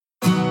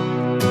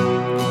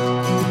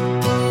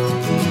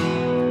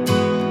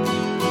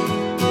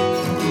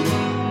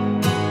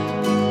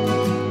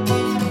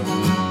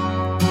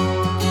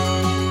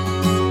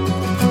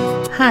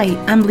Hi,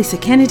 I'm Lisa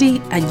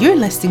Kennedy and you're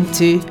listening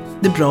to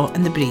The Braw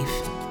and the Brave.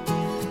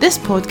 This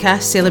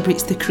podcast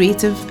celebrates the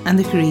creative and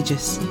the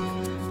courageous.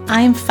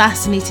 I am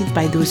fascinated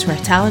by those who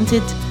are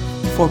talented,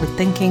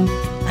 forward-thinking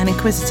and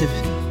inquisitive.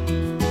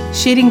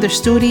 Sharing their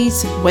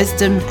stories,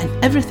 wisdom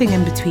and everything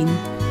in between,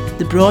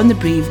 The Braw and the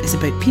Brave is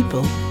about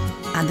people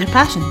and their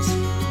passions.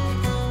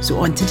 So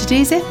on to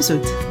today's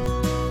episode.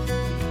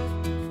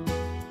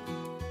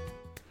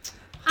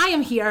 I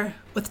am here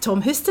with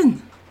Tom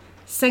Houston,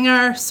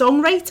 singer,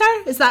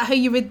 songwriter. Is that how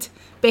you would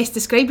best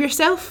describe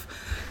yourself?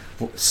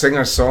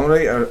 Singer,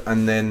 songwriter,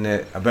 and then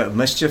a bit of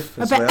mischief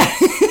as well.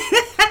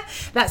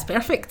 That's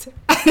perfect.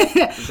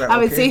 Is that I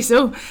would okay? say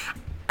so.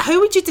 How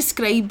would you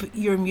describe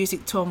your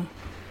music, Tom?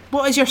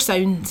 What is your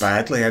sound?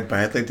 I'd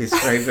badly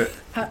describe it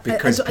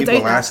because I people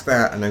doubt that. ask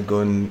that and I'm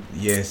going,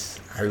 yes,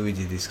 how would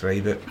you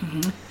describe it?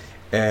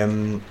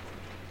 Mm-hmm.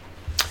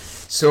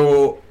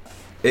 So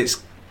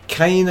it's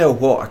kind of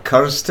what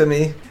occurs to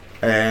me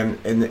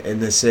in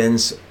the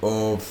sense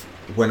of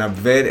when I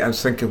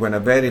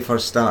very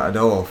first started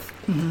off,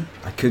 Mm-hmm.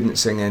 I couldn't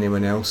sing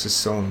anyone else's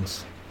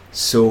songs.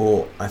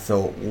 So I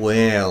thought,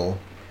 well,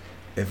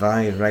 if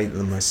I write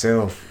them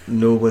myself,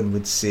 no one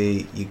would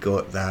say you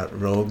got that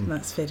wrong.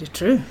 That's very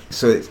true.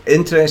 So it's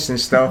interesting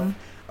stuff.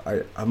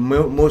 Mm-hmm. I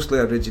mostly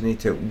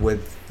originated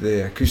with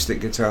the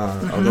acoustic guitar,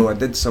 although I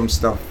did some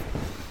stuff.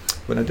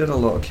 When I did a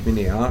lot of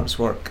community arts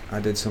work, I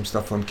did some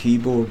stuff on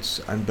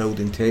keyboards and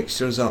building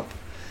textures up.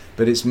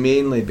 But it's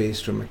mainly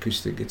based from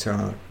acoustic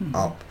guitar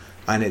up.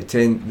 And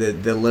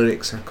the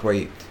lyrics are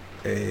quite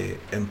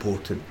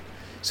important.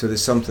 So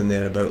there's something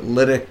there about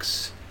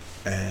lyrics,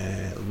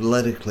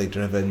 lyrically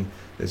driven.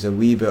 There's a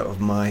wee bit of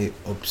my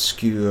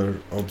obscure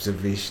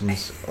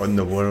observations on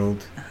the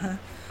world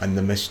and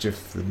the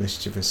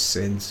mischievous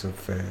sense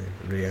of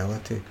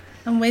reality.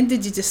 And when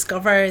did you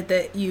discover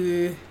that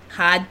you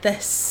had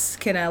this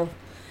kind of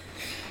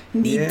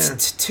need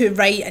to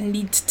write and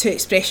need to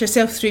express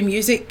yourself through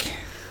music?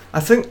 I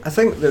think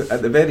that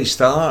at the very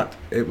start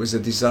it was a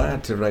desire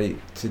to write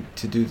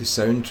to do the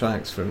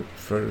soundtracks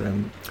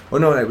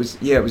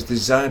it was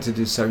desire to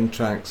do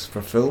soundtracks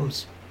for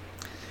films.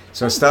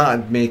 So I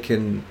started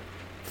making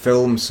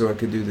films so I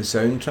could do the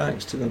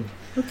soundtracks to them.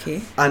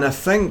 Okay. And I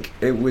think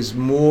it was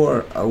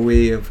more a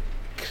way of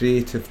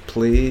creative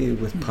play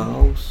with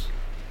pals.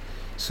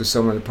 So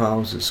some of the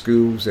pals at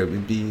schools, it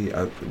would be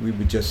we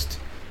would just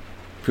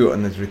put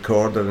on the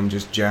recorder and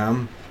just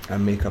jam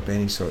and make up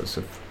any sorts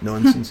of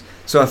nonsense.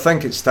 So I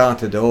think it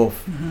started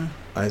off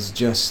as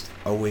just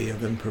a way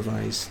of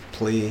improvised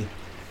play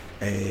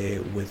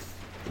with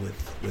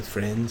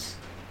friends,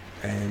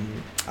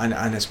 and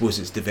I suppose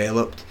it's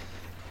developed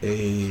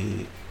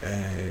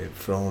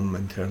from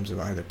in terms of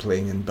either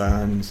playing in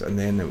bands, and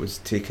then it was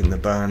taking the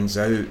bands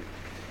out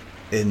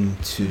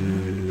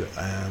into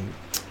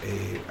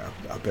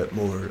a bit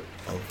more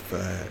of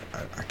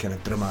a kind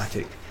of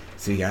dramatic,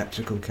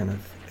 theatrical kind of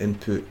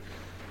input.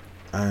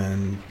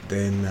 And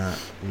then that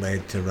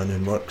led to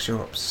running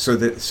workshops. So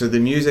the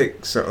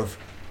music sort of,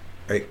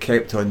 it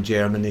kept on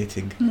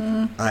germinating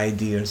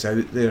ideas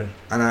out there.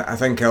 And I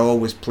think I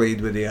always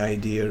played with the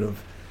idea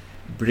of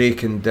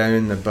breaking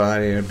down the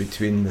barrier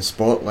between the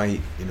spotlight,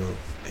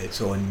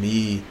 it's on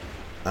me,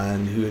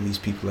 and who are these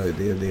people out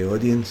there, the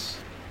audience.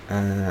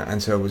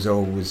 And so I was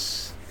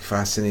always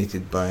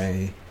fascinated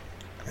by,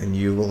 and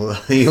you'll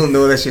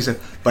know this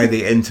yourself, by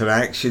the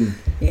interaction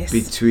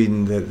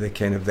between the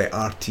kind of the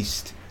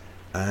artist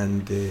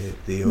and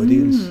the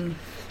audience,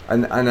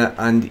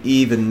 and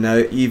even now,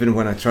 even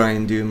when I try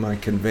and do my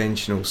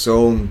conventional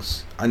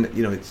songs, and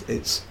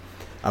it's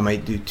I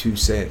might do 2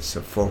 sets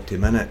of 40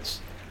 minutes.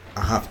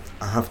 I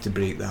have to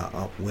break that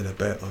up with a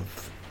bit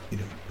of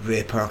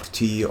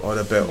repartee or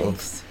a bit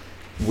of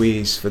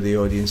ways for the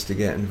audience to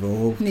get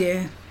involved.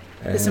 Yeah,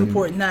 it's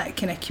important, that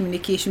kind of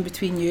communication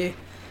between you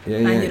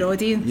and your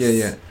audience.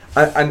 Yeah.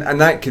 And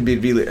that could be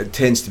really, it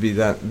tends to be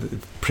that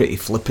pretty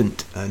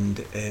flippant, and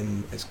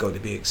it's got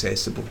to be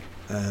accessible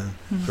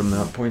from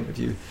that point of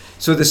view.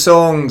 So the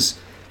songs,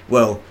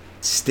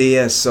 stay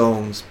as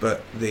songs,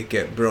 but they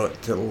get brought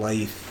to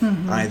life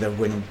either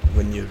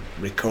when you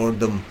record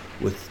them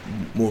with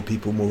more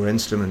people, more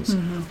instruments,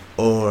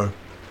 or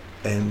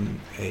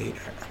I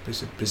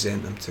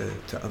present them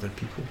to other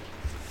people.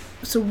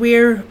 So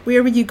where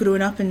were you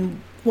growing up,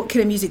 and what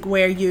kind of music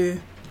were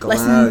you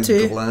listening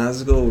to?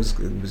 Glasgow was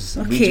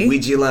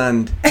Ouija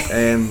land,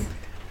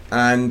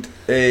 and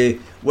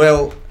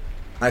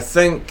I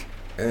think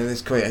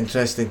it's quite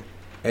interesting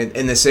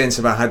in the sense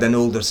of I had an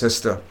older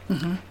sister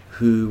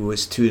who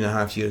was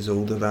 2.5 years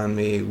older than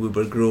me. We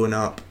were growing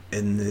up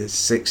in the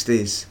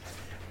 60s,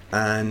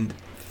 and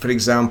for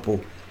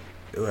example,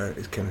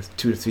 it's kind of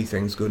 2 or 3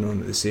 things going on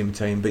at the same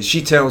time, but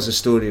she tells a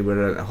story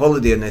where on a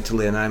holiday in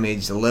Italy and I'm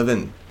aged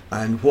 11,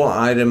 and what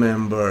I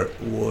remember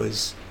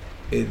was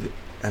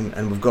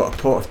and we've got a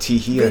pot of tea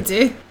here. We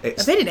do.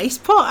 A very nice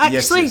pot,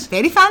 actually. Yes,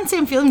 very fancy.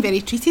 I'm feeling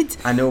very treated.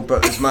 I know,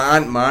 but as my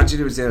Aunt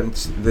Marjorie was there, and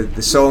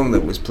the song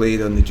that was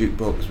played on the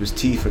jukebox was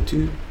Tea for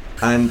Two.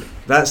 And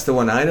that's the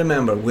one I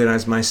remember,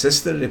 whereas my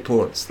sister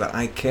reports that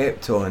I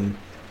kept on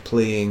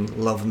playing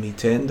Love Me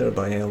Tender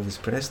by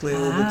Elvis Presley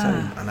all the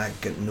time, and I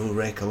get no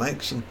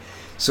recollection.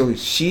 So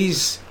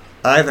she's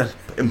either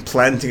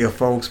implanting a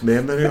false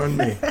memory on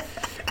me.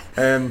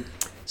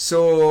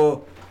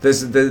 So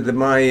there's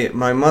my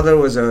mother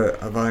was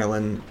a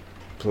violin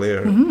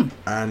player,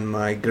 and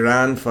my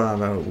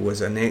grandfather was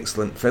an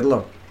excellent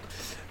fiddler.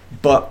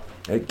 But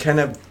it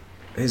kind of,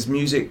 his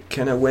music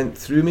kind of went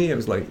through me. It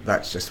was like,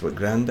 that's just what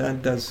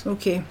Grandad does.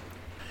 Okay.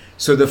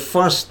 So the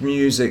first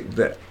music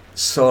that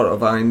sort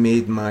of I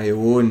made my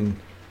own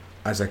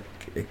as a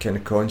kind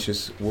of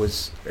conscious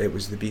was the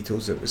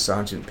Beatles. It was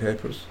Sgt.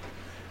 Pepper's,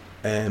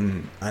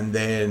 and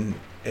then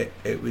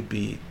it would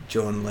be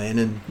John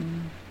Lennon,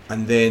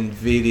 and then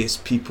various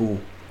people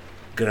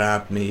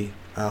grabbed me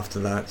after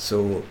that.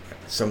 So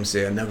some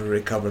say I never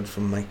recovered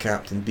from my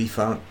Captain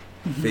Beefheart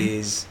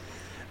phase,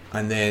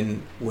 and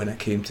then when I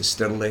came to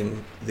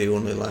Stirling, the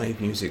only live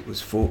music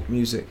was folk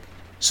music.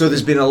 So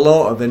there's been a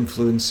lot of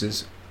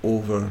influences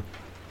over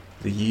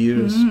the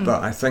years,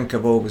 but I think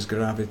I've always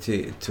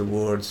gravitated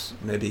towards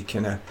maybe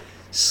kind of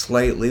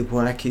slightly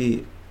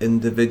wacky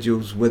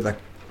individuals with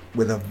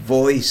a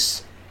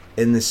voice,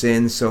 in the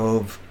sense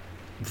of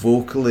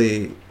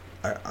vocally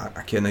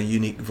a kind of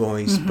unique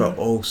voice, but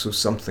also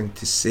something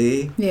to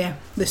say. Yeah,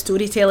 the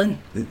storytelling.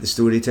 The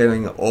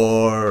storytelling,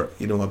 or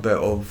a bit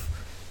of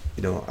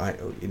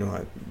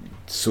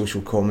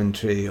social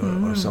commentary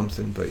or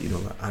something. But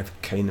I've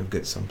kind of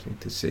got something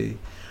to say,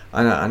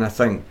 and I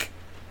think,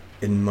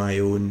 in my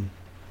own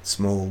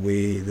small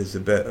way, there's a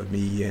bit of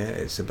me.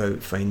 It's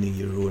about finding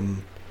your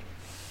own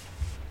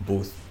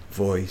both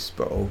voice,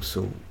 but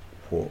also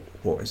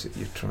what is it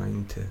you're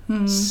trying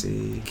to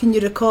say. Can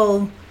you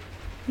recall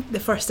the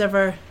first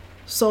ever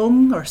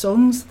song or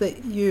songs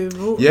that you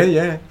wrote?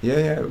 Yeah.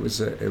 It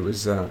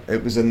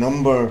was a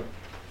number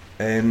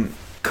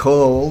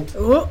called.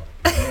 Oh,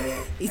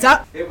 is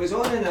that? It was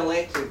on an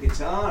electric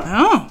guitar.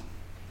 Oh.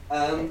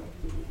 And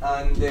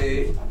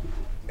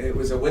it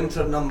was a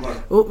winter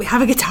number. Oh, we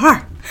have a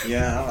guitar.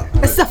 Yeah.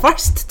 This is the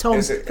first,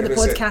 Tom, for the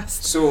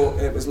podcast. So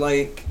it was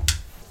like.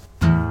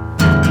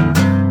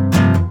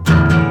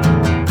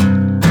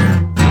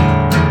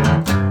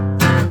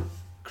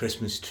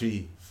 Christmas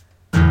tree.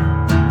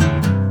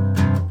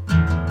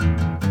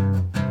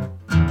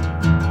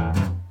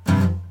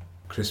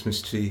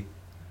 Christmas tree.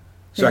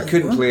 So I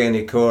couldn't play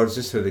any chords,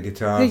 just with the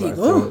guitar. There you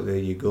go. There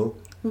you go.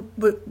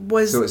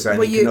 Was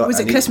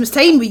it Christmas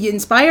time? Were you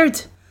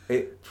inspired?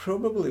 It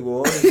probably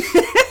was.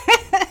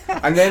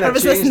 And then or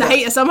was this in the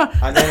height of summer?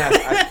 And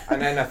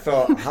then I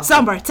thought,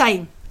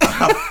 summertime.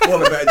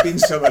 Well, if it had been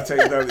summertime,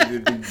 that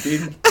would have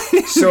been.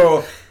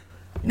 So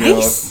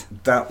nice.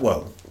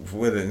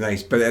 Really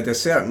nice, but at a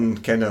certain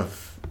kind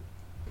of,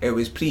 it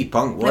was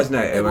pre-punk, wasn't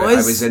it? It was.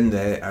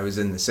 I was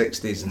in the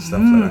 60s and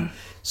stuff like that.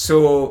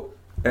 So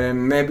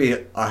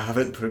maybe I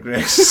haven't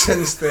progressed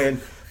since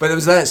then. But there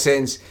was that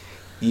sense,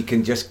 you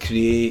can just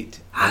create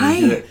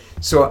and do it.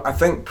 So I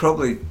think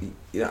probably,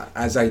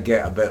 as I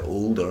get a bit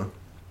older,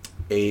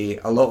 a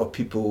lot of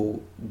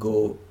people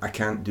go, I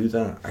can't do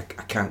that. I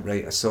can't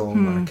write a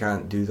song. I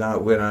can't do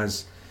that.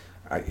 Whereas,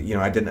 I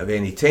didn't have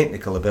any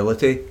technical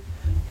ability,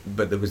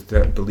 but there was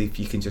that belief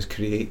you can just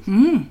create.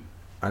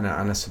 And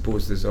I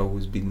suppose there's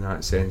always been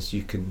that sense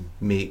you can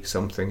make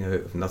something out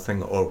of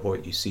nothing or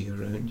what you see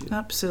around you.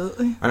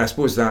 Absolutely. And I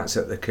suppose that's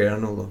at the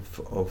kernel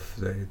of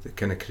the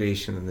kind of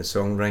creation and the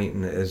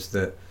songwriting, is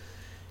that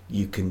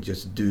you can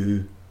just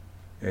do,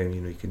 and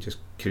you can just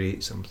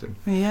create something.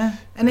 Yeah.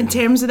 And in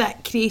terms of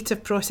that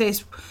creative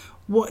process,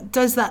 what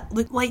does that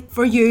look like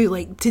for you?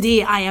 Like,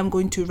 today I am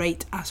going to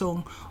write a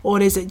song, or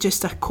is it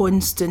just a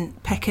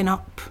constant picking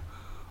up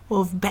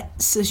of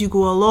bits as you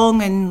go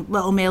along and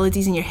little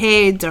melodies in your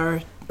head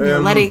or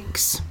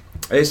lyrics?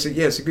 It's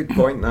a good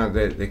point,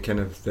 that the kind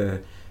of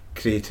the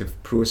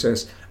creative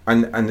process,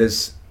 and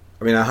there's,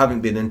 I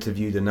haven't been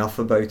interviewed enough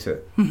about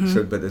it,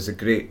 but there's a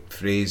great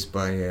phrase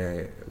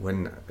by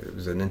when it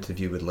was an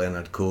interview with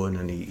Leonard Cohen,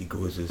 and he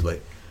goes, is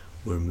like,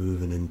 we're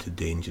moving into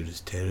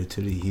dangerous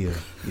territory here,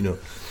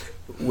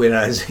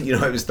 whereas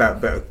it was that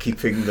bit of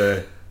keeping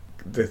the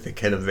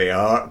kind of the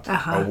art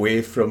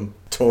away from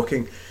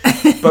talking.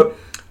 But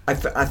I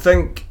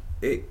think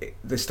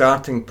the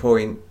starting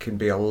point can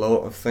be a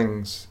lot of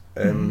things.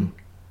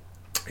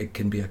 It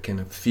can be a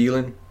kind of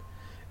feeling.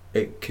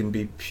 It can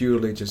be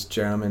purely just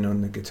jamming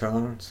on the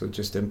guitar, so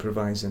just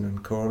improvising on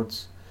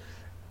chords.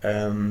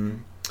 So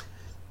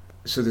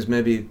there's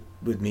maybe,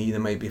 with me,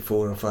 there might be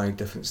 4 or 5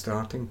 different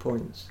starting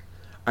points.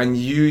 And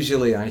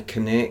usually I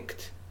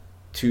connect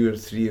 2 or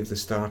 3 of the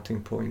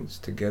starting points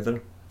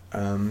together.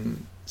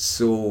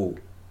 So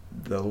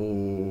the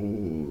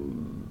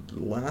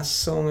last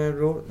song I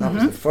wrote, that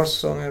was the first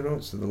song I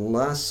wrote, so the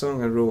last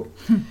song I wrote,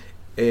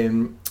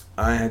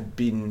 I'd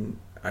been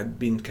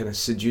kind of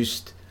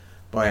seduced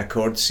by a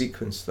chord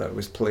sequence that I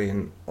was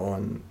playing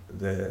on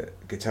the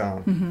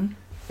guitar.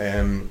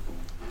 I'm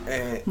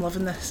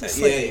loving this. It's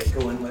like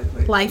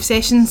live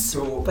sessions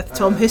with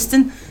Tom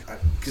Houston.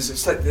 because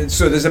it's like,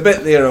 so there's a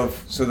bit there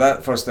of, so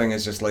that first thing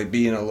is just like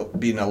being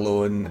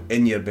alone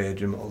in your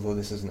bedroom, although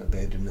this isn't a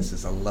bedroom, this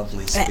is a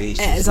lovely space.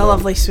 It is a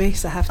lovely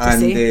space, I have to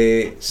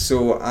say. And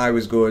so I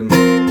was going...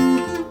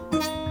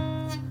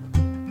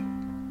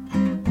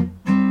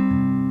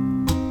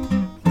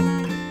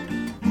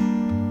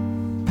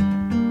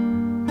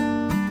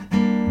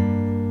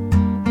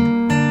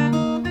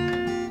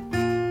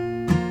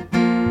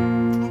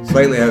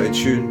 slightly out of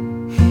tune.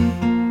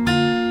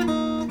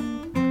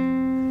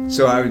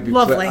 So I would be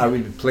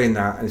playing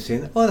that and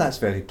saying, "Oh, that's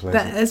very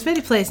pleasant." That is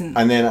very pleasant.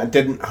 And then I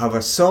didn't have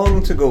a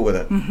song to go with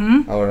it,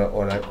 or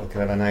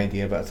kind of an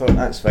idea, but I thought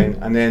that's fine.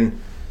 And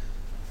then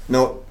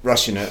not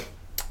rushing it.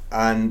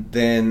 And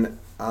then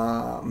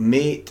a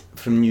mate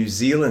from New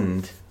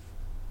Zealand,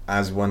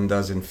 as one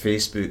does in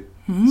Facebook,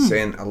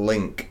 sent a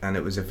link, and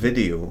it was a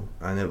video,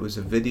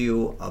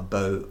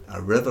 about a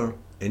river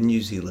in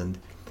New Zealand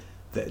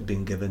that had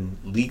been given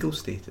legal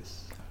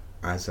status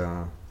as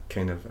a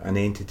kind of an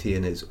entity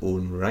in its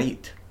own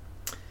right.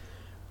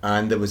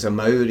 And there was a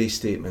Maori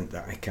statement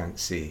that I can't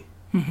say.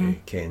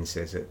 Ken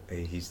says it.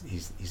 He's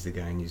the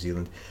guy in New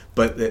Zealand.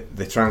 But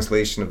the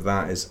translation of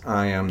that is,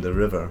 "I am the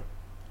river,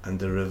 and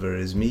the river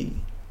is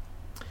me."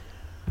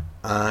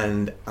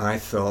 And I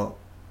thought,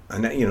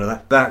 and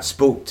that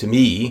spoke to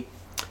me,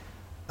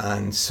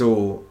 and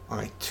so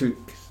I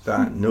took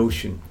that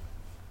notion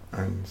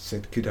and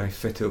said, could I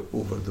fit it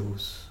over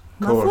those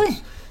chords?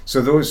 Lovely.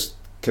 So those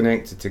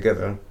connected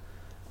together,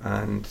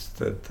 and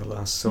the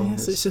last song.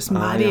 Yes, it's just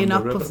marrying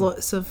up of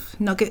lots of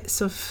nuggets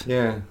of.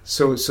 Yeah.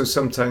 So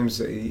sometimes,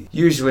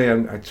 usually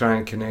I try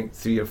and connect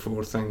 3 or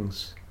 4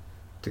 things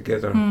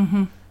together,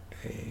 and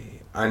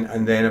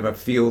then if I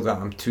feel that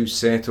I'm too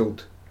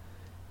settled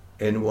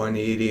in one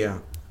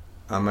area,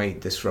 I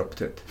might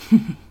disrupt it.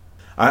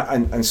 I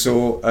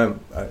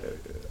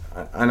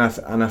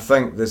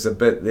think there's a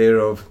bit there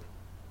of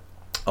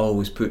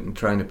always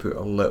trying to put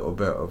a little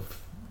bit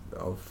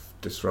of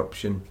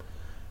disruption,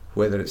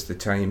 whether it's the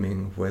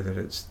timing, whether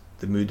it's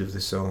the mood of the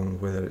song,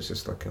 whether it's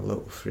just like a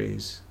little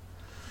phrase.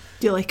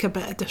 Do you like a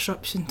bit of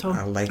disruption, Tom?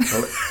 I like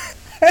it.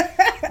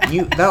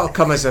 That'll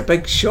come as a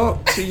big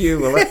shock to you,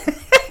 will it?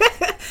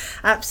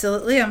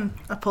 Absolutely, I'm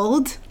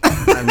appalled.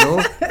 I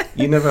know.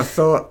 You never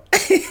thought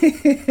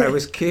I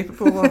was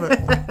capable of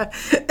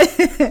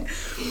it.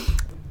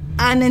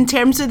 And in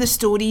terms of the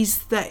stories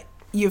that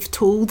you've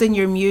told in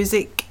your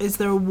music, is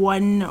there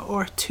one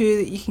or two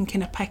that you can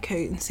kind of pick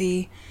out and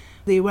say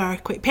they were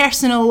quite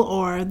personal,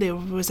 or there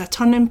was a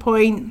turning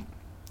point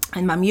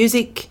in my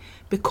music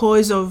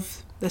because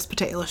of this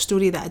particular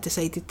story that I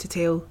decided to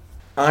tell?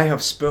 I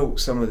have spilt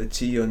some of the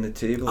tea on the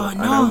table, oh, no.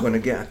 And I'm going to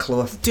get a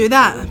cloth. Do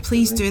that,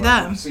 please do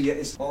that. So yeah,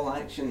 it's all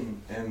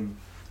action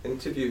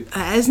interview.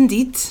 It is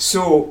indeed.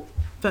 So,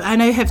 but I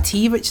now have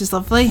tea, which is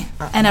lovely,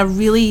 in a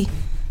really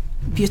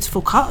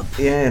beautiful cup.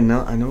 Yeah,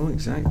 no, I know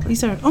exactly.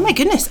 These are, oh my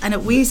goodness, and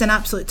it weighs an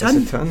absolute ton.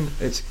 It's a ton.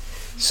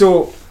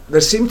 So there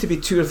seem to be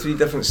 2 or 3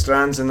 different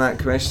strands in that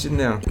question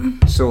there.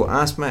 So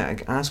ask me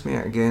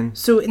it again.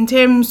 So in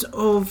terms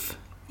of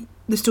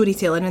the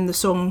storytelling and the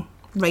song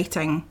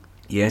writing,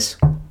 yes,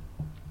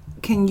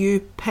 can you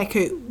pick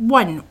out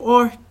 1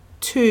 or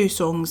 2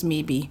 songs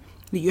maybe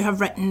that you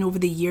have written over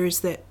the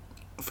years that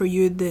for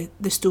you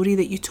the story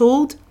that you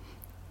told,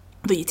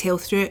 that you tell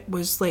through it,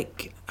 was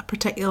like a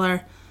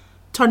particular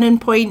turning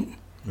point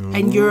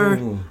in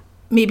your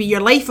maybe your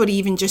life, or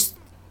even just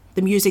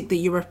the music that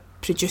you were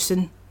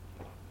producing?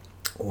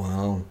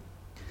 Wow,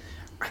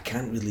 I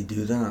can't really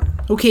do that.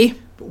 Okay.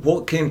 But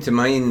what came to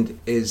mind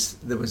is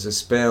there was a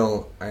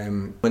spell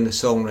when the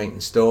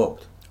songwriting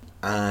stopped,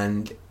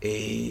 and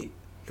it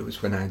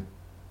was when I had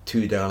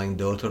 2 darling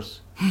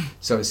daughters.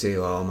 So I would say,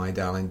 oh, my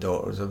darling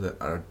daughters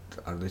are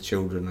the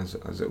children, as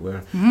it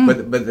were.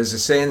 But there's a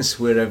sense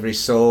where every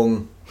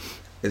song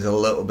is a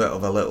little bit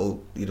of a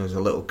little, is a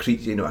little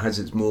creature, it has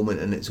its moment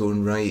in its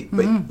own right.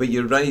 But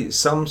you're right,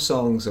 some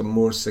songs are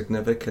more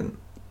significant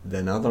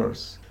than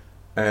others.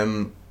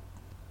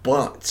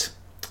 But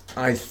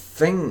I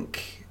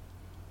think,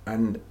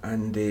 and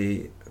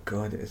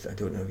God, I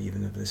don't know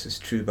even if this is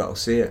true, but I'll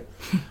say it.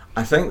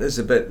 I think there's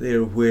a bit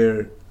there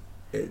where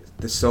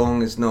the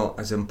song is not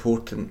as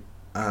important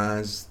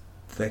as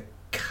the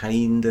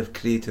kind of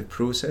creative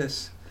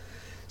process.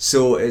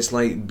 So it's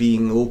like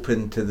being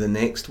open to the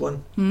next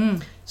one.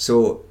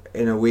 So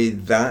in a way,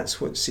 that's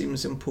what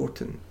seems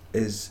important,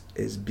 is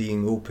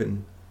being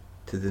open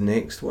to the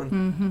next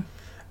one.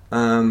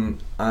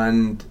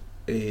 And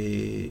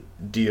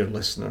dear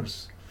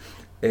listeners,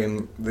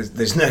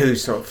 there's now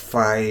sort of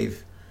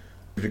 5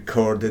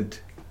 recorded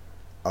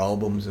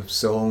albums of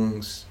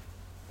songs,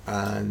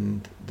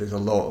 and there's a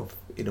lot of,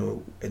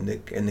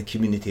 in the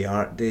community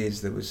art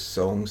days, there was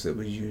songs that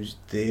were used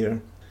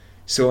there.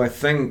 So I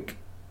think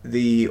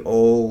they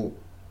all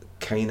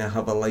kind of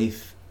have a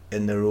life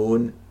in their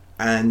own,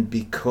 and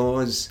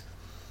because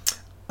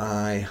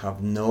I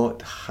have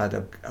not had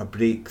a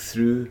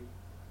breakthrough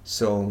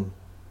song,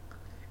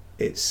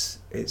 it's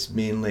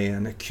mainly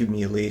an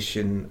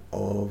accumulation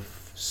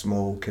of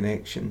small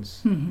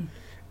connections.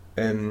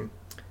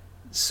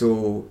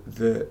 So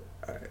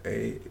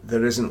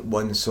there isn't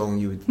one song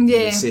you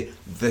would say,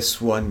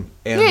 this one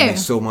earned me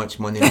so much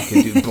money I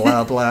can do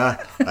blah blah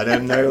and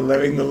I'm now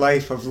living the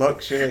life of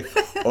luxury,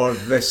 or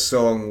this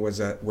song was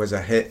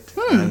a hit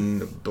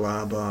and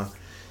blah blah.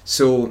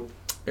 So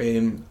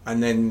and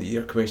then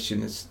your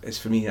question is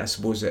for me, I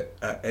suppose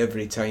at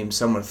every time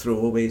some are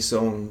throwaway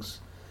songs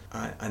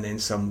and then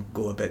some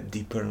go a bit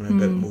deeper and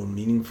a bit more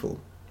meaningful.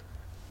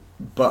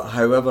 But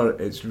however,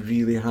 it's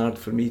really hard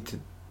for me to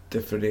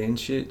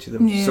differentiate to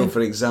them. So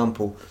for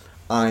example,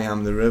 I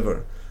Am the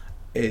River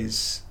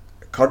is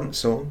a current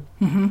song.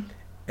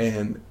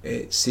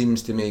 It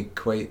seems to make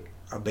quite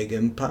a big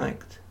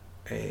impact,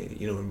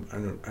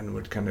 and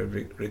we're kind of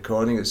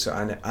recording it, so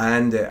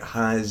and it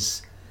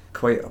has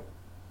quite a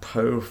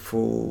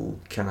powerful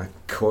kind of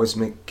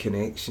cosmic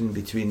connection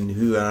between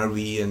who are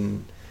we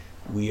and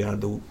we are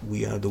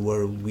the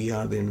world, we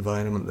are the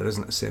environment. There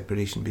isn't a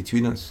separation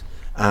between us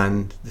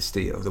and the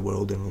state of the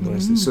world and all the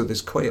rest of it. So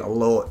there's quite a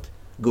lot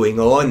going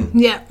on.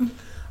 Yeah.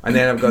 And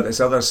then I've got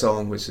this other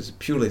song which is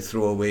purely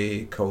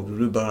throwaway called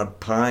Rhubarb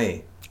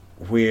Pie,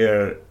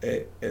 where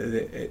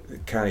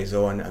it carries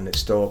on and it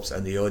stops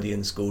and the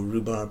audience go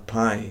rhubarb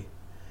pie,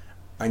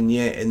 and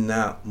yet in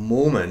that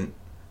moment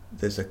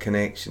there's a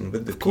connection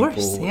with the people.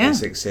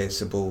 It's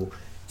accessible.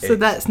 So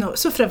that's not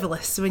so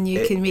frivolous when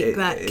you can make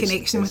that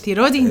connection with your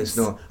audience. It's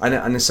not,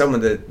 and some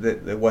of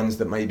the ones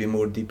that might be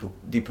more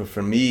deeper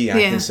for me, I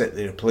can sit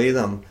there and play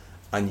them,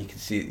 and you can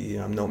see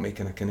I'm not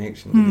making a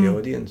connection with the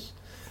audience.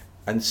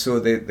 And so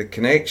the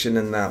connection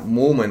in that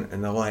moment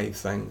in the live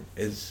thing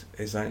is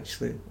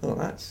actually,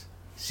 that's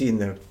seeing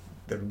their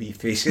wee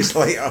faces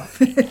light up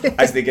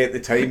as they get the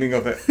timing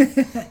of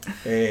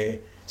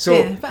it. So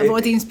a bit of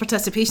audience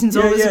participation is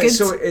always good.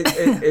 So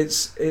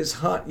it's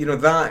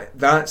hard,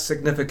 that's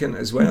significant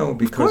as well,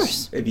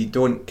 because if you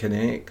don't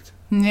connect,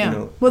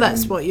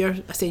 that's what you're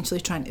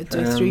essentially trying to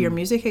do through your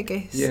music, I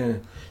guess. Yeah.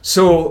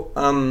 So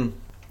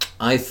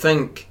I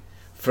think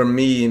for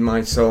me,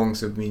 my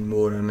songs have been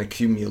more an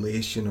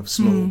accumulation of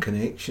small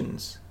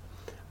connections,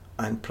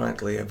 and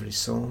practically every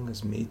song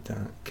has made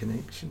that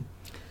connection.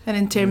 And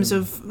in terms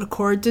of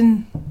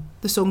recording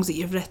the songs that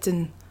you've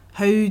written,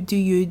 how do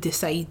you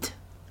decide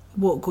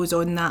what goes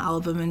on that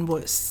album and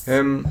what's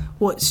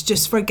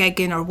just for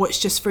gigging or what's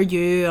just for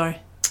you? Or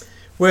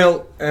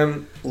well,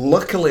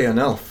 luckily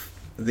enough,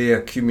 the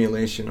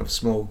accumulation of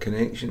small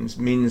connections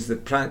means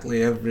that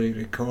practically every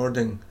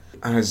recording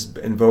has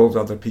involved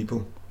other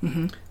people.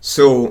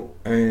 So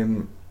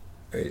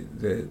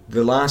the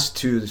last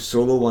two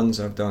solo ones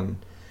I've done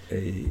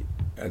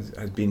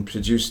has been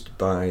produced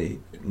by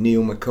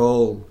Neil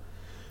McCall,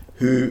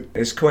 who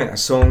is quite a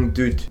song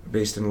dude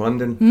based in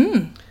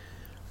London.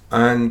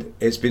 And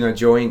it's been a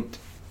joint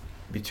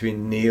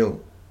between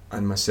Neil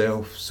and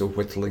myself, so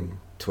whittling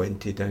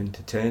 20 down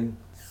to 10.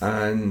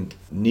 And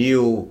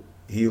Neil,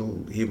 he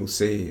will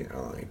say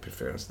he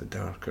prefers the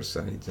darker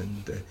side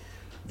and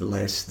the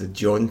less the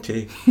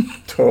jaunty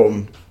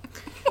Tom.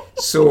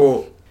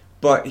 So,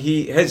 but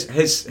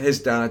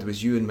his dad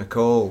was Ewan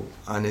McCall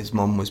and his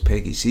mum was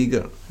Peggy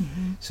Seeger.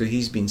 So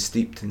he's been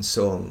steeped in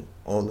song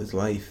all his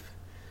life.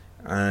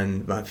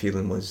 And my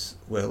feeling was,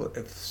 well,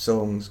 if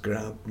songs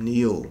grab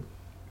Neil,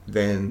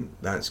 then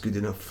that's good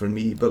enough for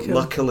me. But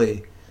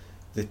luckily,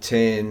 the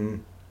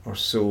 10 or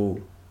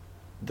so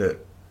that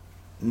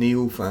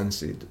Neil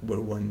fancied were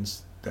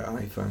ones that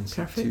I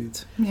fancied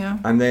too. Yeah.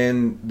 And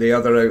then the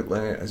other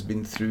outlet has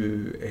been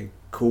through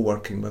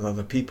co-working with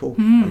other people.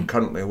 I'm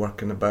currently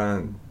working a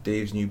band,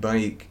 Dave's New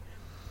Bike,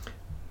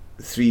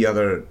 3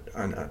 other,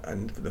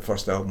 and for the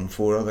first album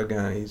 4 other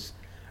guys,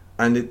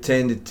 and it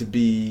tended to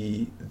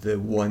be the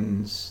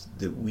ones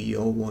that we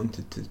all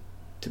wanted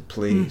to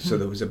play. So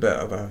there was a bit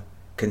of a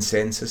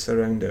consensus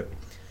around it,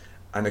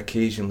 and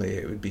occasionally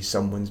it would be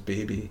someone's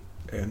baby.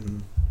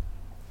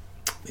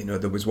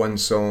 There was one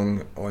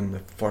song on the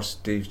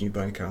first Dave's New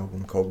Bike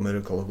album called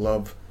Miracle of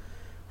Love,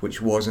 which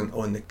wasn't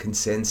on the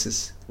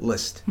consensus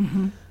list,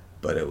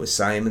 but it was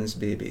Simon's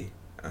baby,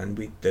 and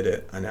we did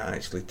it, and it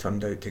actually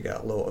turned out to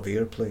get a lot of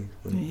airplay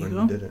when we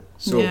did it.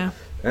 So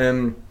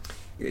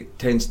it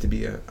tends to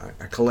be a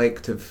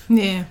collective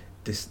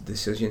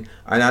decision,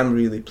 and I'm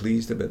really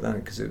pleased about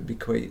that, because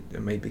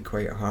it might be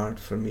quite hard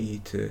for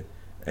me to,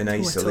 in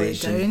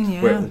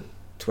isolation, whittle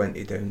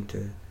 20 down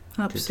to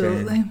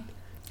absolutely. To 10.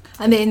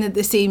 And then at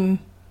the same,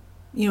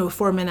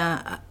 forming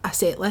a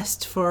set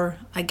list for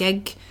a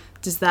gig,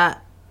 does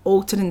that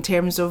alter in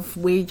terms of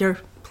where you're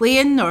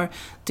playing, or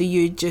do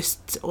you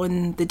just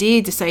on the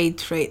day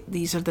decide, right,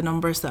 these are the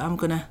numbers that I'm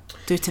going to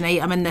do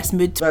tonight, I'm in this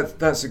mood?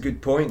 That's a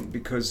good point,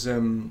 because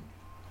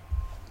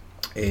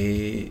if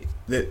I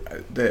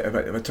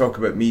talk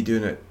about me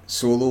doing it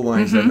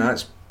solo-wise, then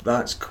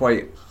that's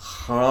quite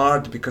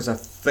hard, because I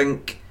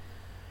think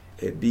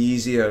it'd be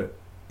easier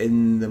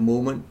in the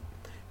moment,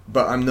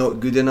 but I'm not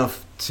good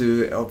enough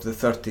to, of the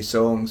 30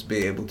 songs,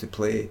 be able to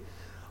play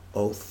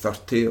all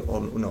 30,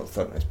 or not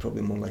 30, it's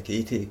probably more like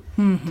 80,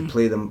 to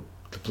play them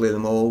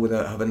all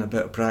without having a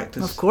bit of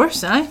practice. Of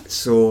course, aye.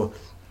 So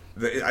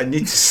I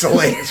need to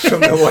select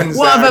from the ones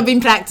what have I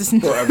been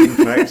practicing? What I've been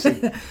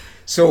practicing.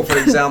 So, for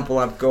example,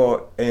 I've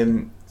got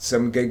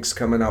some gigs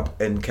coming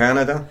up in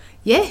Canada.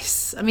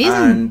 Yes, amazing.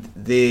 And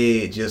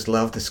they just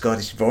love the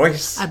Scottish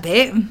voice. I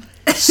bet.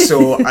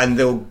 So, and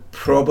they'll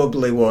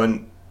probably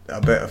want a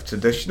bit of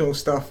traditional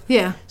stuff.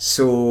 Yeah.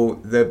 So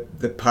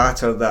the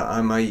patter that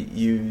I might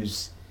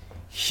use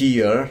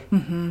here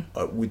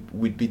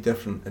would be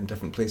different in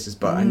different places,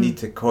 but I need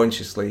to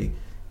consciously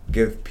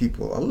give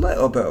people a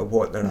little bit of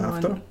what they're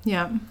after.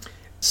 Yeah.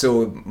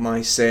 So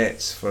my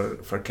sets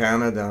for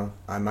Canada,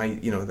 I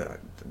might,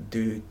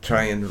 do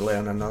try and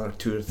learn another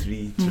 2 or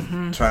 3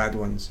 trad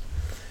ones.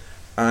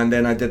 And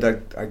then I did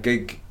a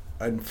gig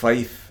in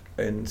Fife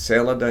in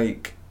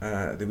Cellardyke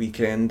the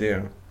weekend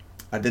there.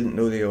 I didn't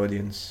know the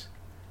audience,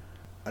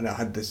 and I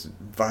had this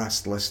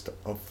vast list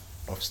of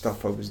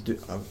stuff I was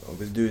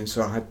doing,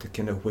 so I had to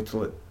kind of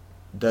whittle it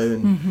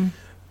down.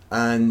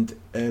 And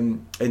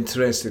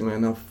interestingly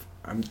enough,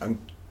 I'm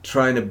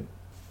trying to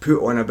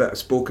put on a bit of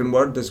spoken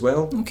word as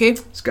well. Okay.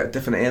 It's got a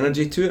different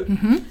energy to it.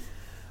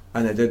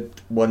 And I did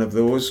one of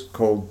those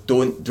called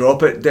 "Don't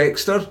Drop It,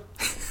 Dexter."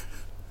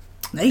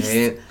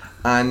 Nice.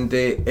 And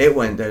it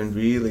went down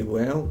really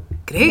well.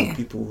 Great.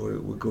 People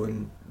were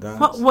going, that.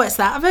 What's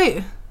that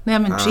about? Now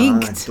I'm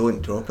intrigued.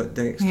 Don't drop it,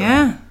 Dexter.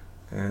 Yeah.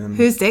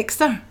 Who's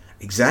Dexter?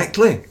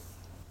 Exactly.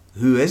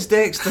 Who is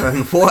Dexter,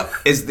 and what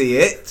is the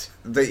it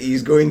that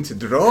he's going to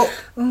drop?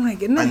 Oh my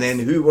goodness. And then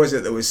who was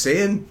it that was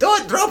saying,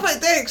 "Don't drop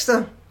it,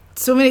 Dexter"?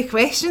 So many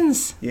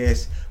questions.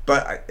 Yes,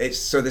 but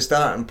so the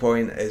starting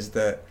point is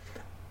that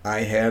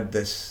I heard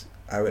this.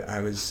 I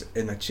was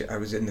in the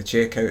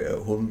checkout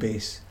at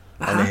Homebase,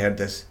 and I heard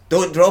this,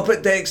 "Don't drop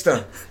it,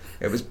 Dexter."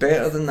 It was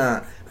better than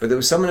that, but there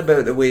was something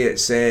about the way it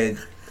said.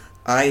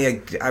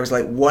 I was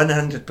like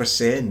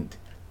 100%.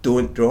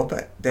 Don't drop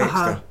it,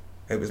 Dexter.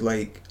 It was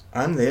like,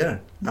 I'm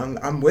there.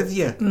 I'm with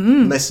you,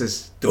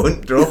 Mrs.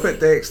 Don't drop it,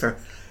 Dexter.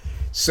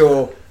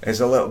 So it's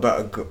a little bit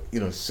of you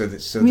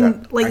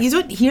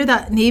don't hear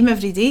that name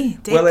every day,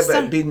 Dexter. Well, if it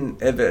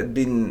had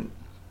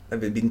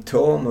been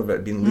Tom, or if it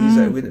had been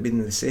Lisa, it wouldn't have been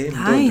the same.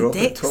 Don't drop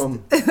it,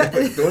 Tom.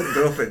 Don't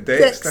drop it,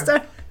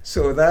 Dexter.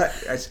 So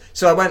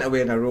I went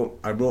away and I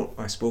wrote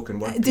my spoken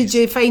word piece. Did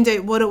you find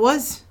out what it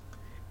was?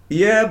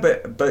 Yeah,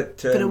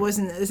 but it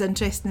wasn't as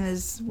interesting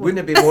as. Wouldn't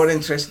it be more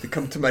interesting to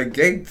come to my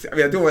gig? I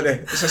mean, I don't want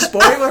to. It's a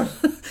spoiler.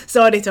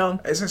 Sorry, Tom.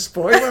 It's a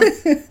spoiler.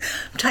 I'm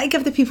trying to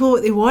give the people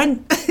what they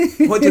want.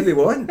 What do they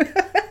want?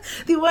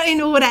 They want to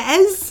know what it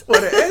is.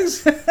 What it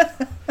is.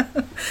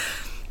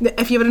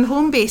 If you were in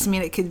Homebase, I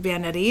mean, it could be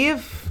an array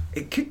of.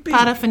 It could be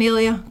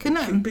paraphernalia, couldn't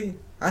it? It could be.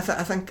 I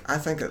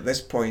think at this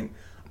point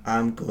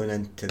I'm going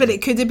into. But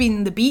it could have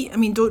been the beat. I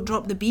mean, don't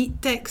drop the beat,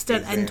 Dexter,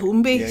 in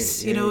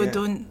Homebase.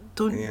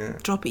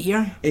 Don't drop it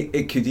here.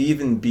 It could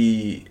even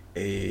be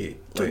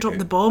don't drop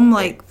the bomb,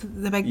 like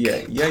the big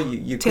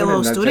you tell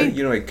all story.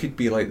 It could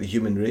be like the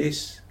human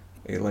race.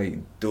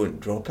 Don't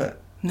drop it.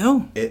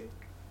 No. It,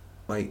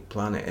 like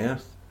planet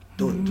Earth.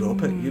 Don't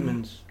drop it,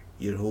 humans.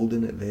 You're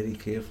holding it very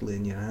carefully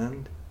in your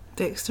hand.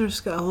 Dexter's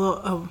got a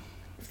lot of.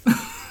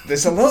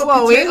 There's a lot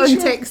of weight on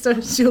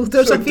Dexter's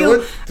shoulders. So I feel.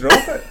 Don't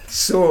drop it.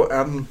 So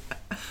I'm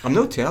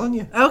not telling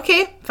you.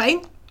 Okay,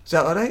 fine. Is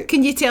that all right?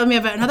 Can you tell me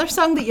about another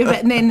song that you've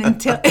written then, and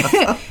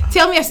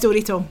tell me a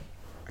story, Tom?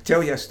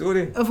 Tell you a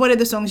story of one of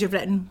the songs you've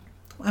written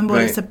and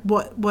what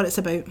it's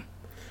about.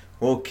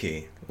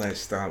 Okay,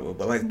 let's start with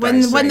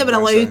one that we're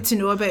allowed to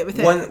know about with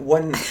it.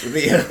 One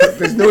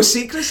there's no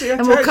secrecy attached.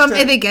 And we'll come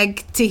to the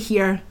gig to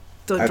hear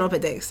 "Don't Drop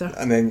It, Dexter."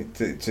 And then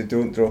to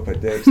 "Don't Drop It,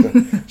 Dexter."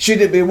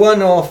 Should it be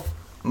one off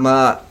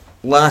my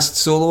last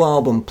solo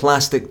album,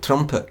 Plastic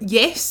Trumpet?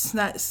 Yes,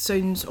 that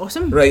sounds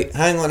awesome. Right,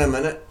 hang on a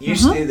minute. You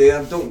stay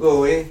there, don't go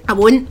away. I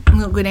won't. I'm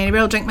not going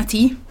anywhere. I'll drink my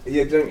tea.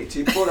 You drink your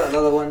tea. Pour out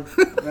another one.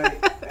 Right.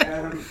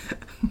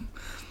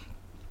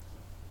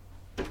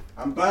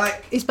 I'm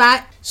back. He's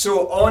back.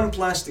 So on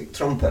Plastic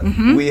Trumpet,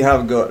 we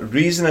have got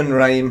Reason and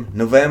Rhyme,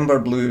 November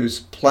Blues,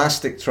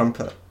 Plastic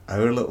Trumpet,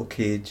 Our Little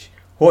Cage,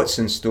 What's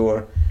in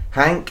Store,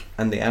 Hank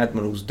and the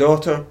Admiral's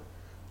Daughter,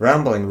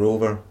 Rambling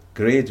Rover,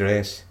 Grey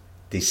Dress,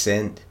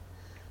 Descent,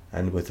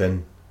 and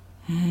Within.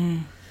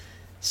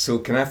 So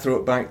can I throw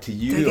it back to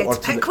you or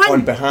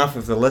on behalf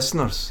of the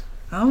listeners?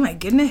 Oh my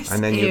goodness.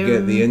 And then you'll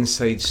get the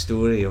inside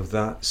story of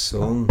that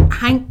song.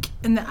 Hank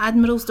and the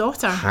Admiral's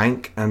Daughter.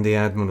 Hank and the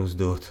Admiral's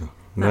Daughter.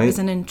 That was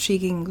an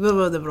intriguing.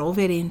 Well, they were all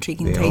very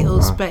intriguing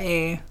titles, but.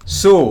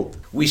 So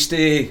we're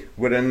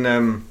in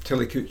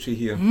Tillicoultry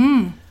here.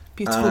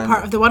 Beautiful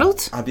part of the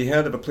world. Have you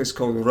heard of a place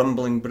called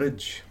Rumbling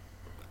Bridge?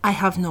 I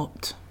have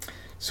not.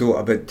 So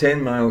about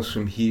 10 miles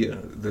from here,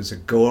 there's a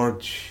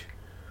gorge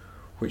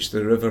which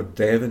the River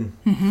Devon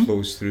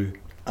flows through,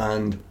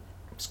 and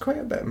there's quite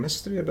a bit of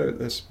mystery about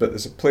this. But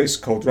there's a place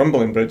called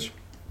Rumbling Bridge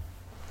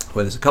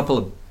where there's a couple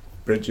of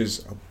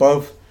bridges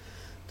above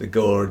the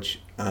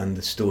gorge, and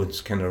the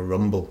stones kind of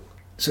rumble.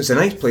 So it's a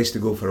nice place to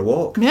go for a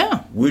walk.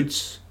 Yeah.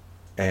 Woods,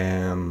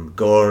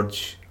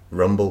 gorge,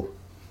 rumble.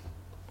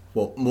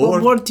 What more?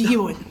 What more do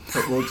you want?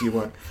 What more do you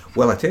want?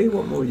 Well, I tell you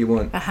what more you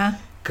want. Uh-huh.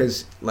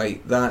 Because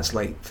that's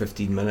like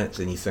 15 minutes,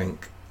 and you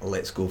think,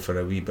 let's go for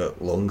a wee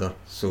bit longer.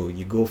 So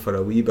you go for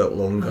a wee bit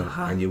longer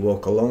and you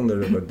walk along the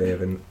River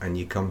Devon and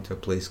you come to a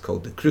place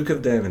called the Crook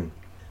of Devon.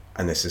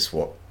 And this is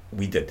what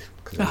we did,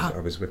 because I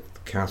was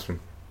with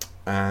Catherine.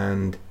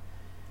 And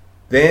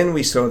then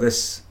we saw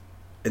this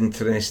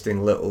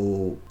interesting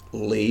little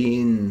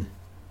lane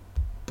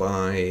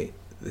by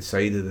the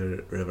side of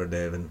the River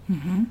Devon.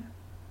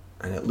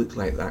 And it looked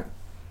like that.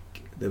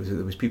 There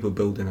was people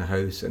building a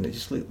house, and it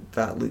just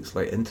looks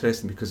like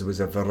interesting because there was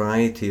a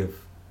variety of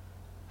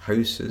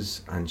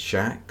houses and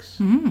shacks.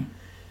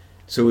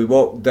 So we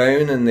walked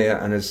down in there,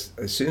 and as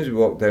soon as we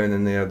walked down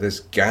in there, this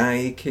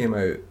guy came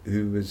out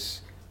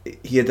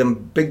he had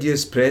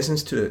ambiguous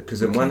presence to it,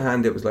 because on one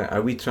hand it was like,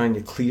 are we trying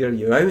to clear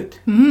you out?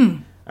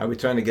 Are we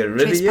trying to get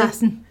rid of you?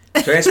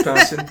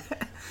 Trespassing.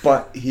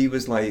 But he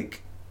was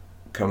like,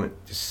 come,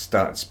 just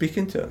start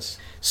speaking to us.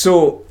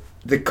 So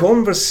the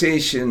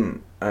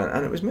conversation,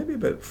 and it was maybe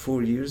about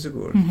 4 years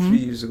ago or 3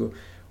 years ago,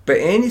 but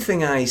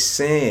anything I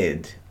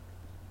said,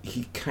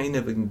 he kind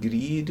of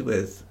agreed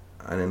with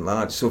and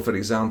enlarged. So, for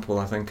example,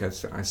 I think I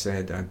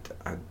said I'd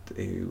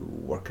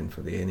working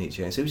for the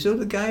NHS. He was,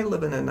 the guy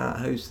living in that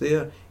house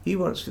there, he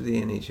works for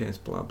the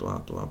NHS, blah, blah,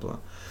 blah, blah.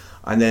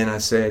 And then I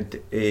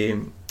said,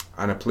 and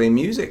I play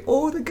music.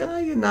 Oh, the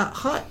guy in that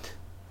hut.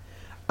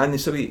 And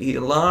so he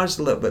enlarged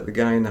a little bit, the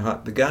guy in the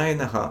hut. The guy in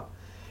the hut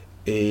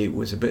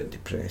was a bit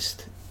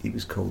depressed. He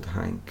was called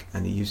Hank,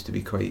 and he used to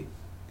be quite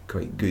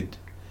good,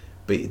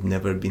 but he'd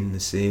never been the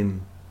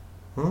same.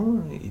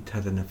 Oh, he'd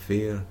had an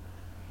affair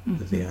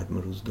with the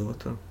Admiral's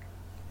daughter.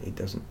 He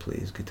doesn't play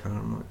his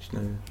guitar much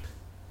now.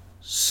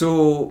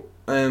 So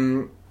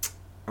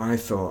I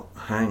thought,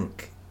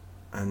 Hank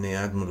and the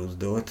Admiral's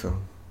daughter.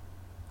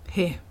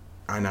 Hey.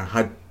 And I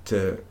had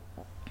to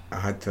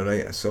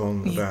write a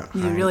song about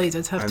Hank. You really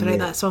did have to write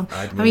that song.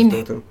 Admiral's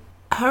daughter.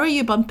 How are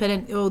you bumping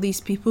into all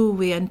these people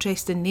with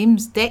interesting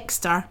names?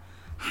 Dexter,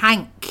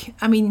 Hank.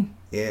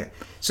 Yeah.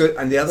 So,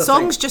 and the other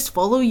songs thing, just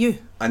follow you.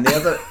 And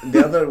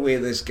the other way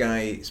this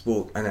guy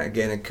spoke, and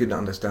again I couldn't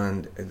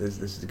understand this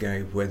is the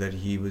guy, whether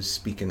he was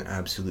speaking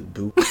absolute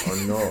bull or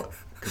not.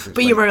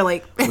 But you were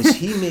like, was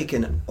he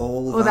making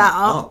all that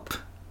up?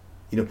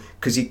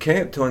 Because he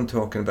kept on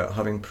talking about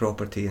having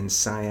property in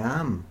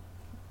Siam.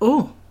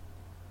 Oh.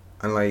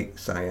 And like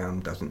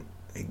Siam doesn't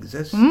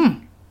exist.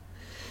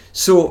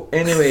 So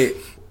anyway,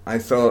 I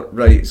thought,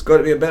 right, it's got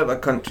to be a bit of a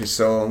country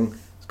song.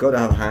 It's got to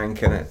have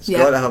Hank in it. It's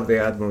got to have the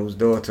Admiral's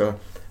daughter,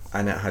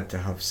 and it had to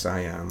have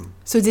Siam.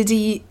 So did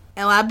he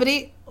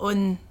elaborate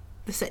on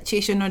the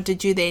situation, or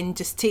did you then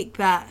just take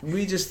that?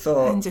 We just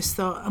thought,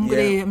 I'm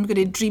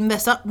gonna dream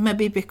this up,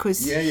 maybe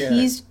because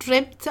he's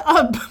dreamt it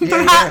up,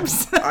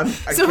 perhaps.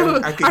 I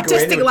could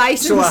artistic go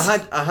license. So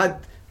I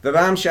had the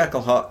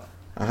ramshackle hut.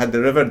 I had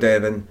the River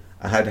Devon.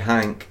 I had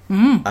Hank.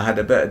 I had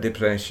a bit of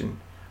depression.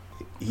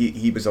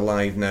 He was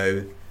alive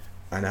now,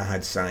 and I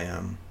had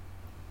Siam.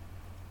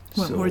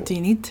 What more do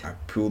you need? I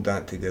pulled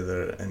that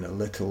together in a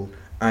little,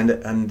 and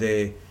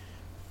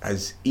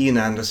as Ian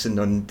Anderson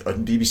on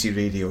BBC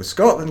Radio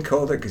Scotland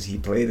called it, because he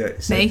played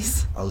it,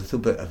 nice. A little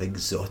bit of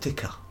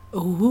exotica.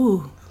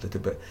 Oh. A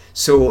little bit.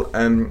 So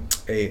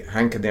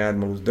Hank and the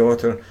Admiral's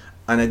daughter,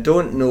 and I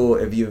don't know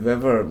if you've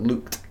ever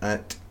looked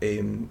at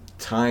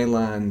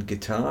Thailand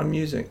guitar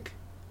music.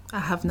 I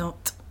have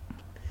not.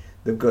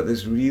 They've got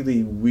this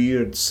really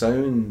weird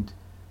sound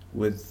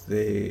with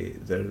their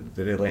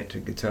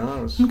electric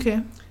guitars.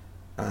 Okay.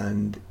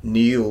 And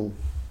Neil,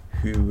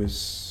 he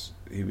was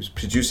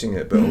producing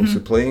it, but also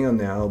playing on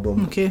the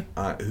album. Okay.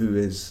 Who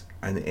is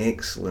an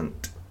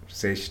excellent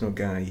sessional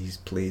guy. He's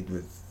played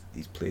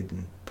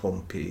in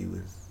Pompeii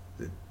with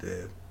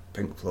the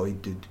Pink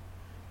Floyd dude,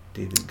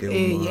 David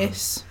Gilmour.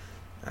 Yes.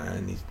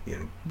 And he's,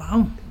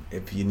 wow.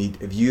 If you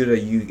need a UK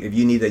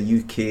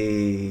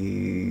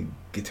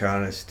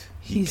guitarist,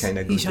 he's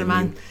your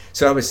man.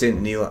 So I was saying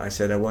to Neil, I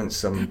said I want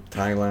some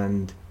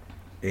Thailand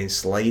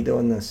slide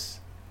on this.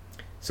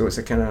 So it's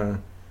a kind of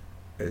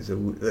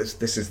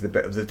this is the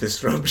bit of the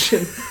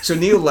disruption. So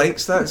Neil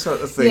likes that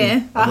sort of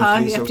thing.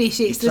 Yeah, he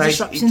appreciates the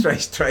disruption. He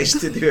tries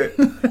to do it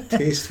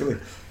tastefully.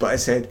 But I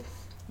said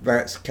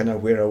that's kind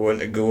of where I want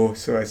to go.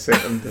 So I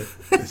sent him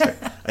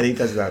and he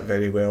does that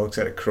very well.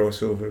 Sort of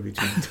crossover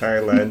between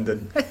Thailand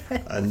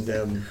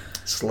and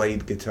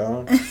slide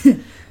guitar.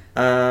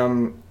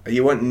 Are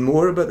you wanting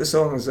more about the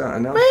song? Is that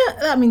enough?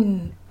 Well,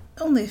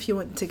 only if you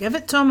want to give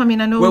it to him. I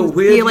know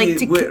you like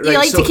to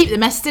keep the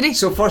mystery.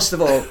 So first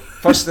of all,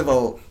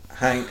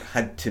 Hank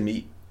had to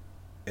meet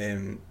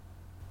the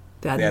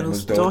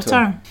Admiral's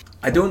daughter.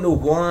 I don't know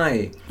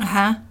why.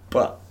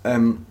 But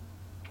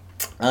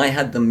I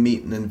had them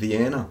meeting in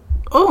Vienna.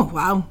 Oh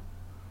wow.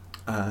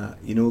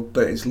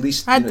 But at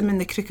least I had them in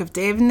the Crook of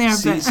Devon there.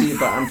 But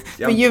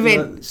you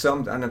went.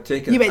 And I've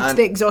taken. You went to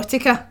the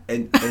Exotica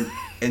in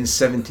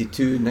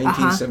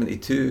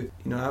 1972.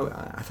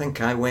 I think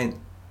I went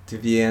to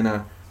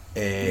Vienna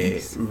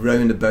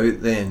round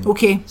about then.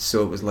 Okay.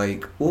 So it was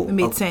like, it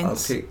made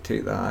sense. I'll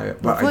take that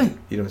out. But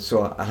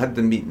so I had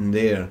the meeting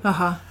there,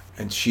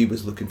 and she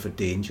was looking for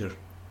danger.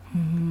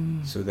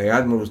 So the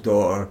Admiral's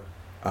daughter,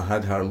 I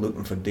had her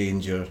looking for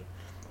danger,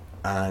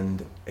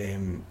 and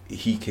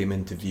he came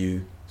into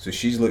view. So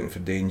she's looking for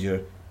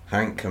danger.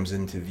 Hank comes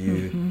into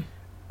view,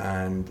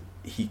 and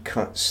he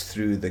cuts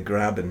through the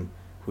Graben,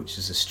 which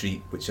is a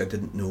street which I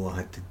didn't know. I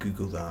had to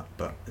Google that,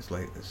 but it's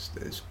like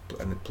it's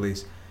in a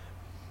place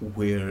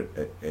where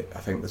I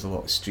think there's a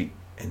lot of street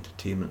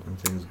entertainment and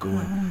things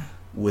going,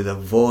 with a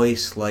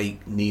voice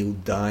like Neil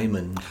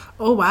Diamond.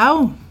 Oh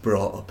wow!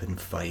 Brought up in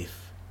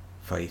Fife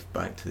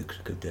back to the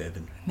Crook of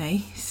Devon.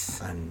 Nice.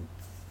 And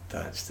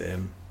that's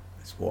them.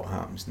 It's what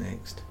happens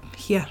next.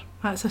 Here,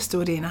 that's a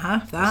story and a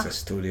half. That. That's a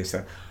story.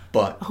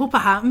 But I hope it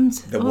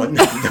happens. The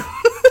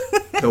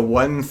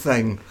one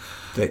thing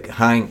that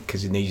Hank,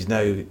 because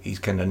he's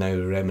kind of now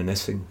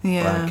reminiscing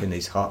back in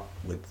his hut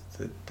with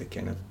the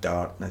kind of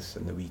darkness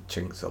and the wee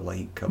chinks of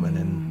light coming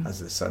in as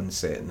the sun's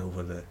setting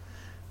over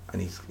and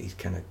he's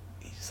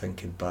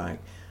thinking back,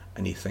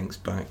 and he thinks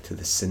back to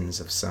the sins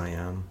of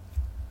Siam,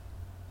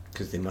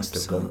 because they must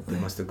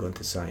have gone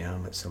to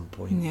Siam at some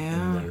point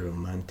in their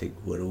romantic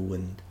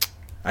whirlwind,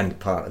 and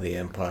part of the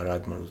Empire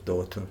Admiral's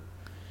daughter.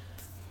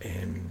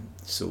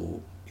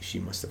 So she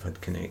must have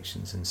had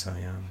connections in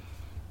Siam.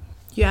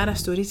 You are a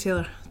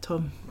storyteller,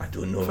 Tom. I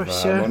don't know for if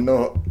sure. I am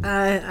or not.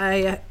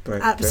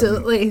 But,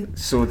 absolutely.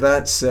 So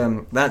that's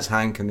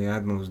Hank and the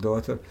Admiral's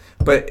daughter,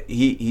 but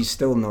he's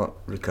still not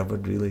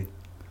recovered really.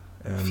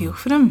 Feel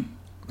for him.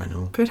 I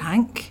know. Poor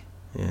Hank.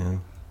 Yeah,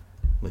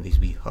 with his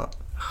wee hut.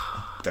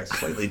 That's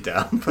slightly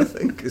damp, I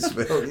think, as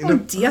well. You know? Oh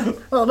dear.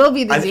 Well, there'll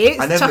be the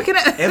dates chucking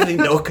it. Every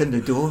knock on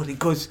the door, he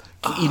goes.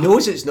 He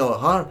knows it's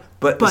not her,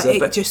 but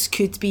it just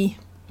could be.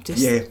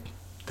 Yeah,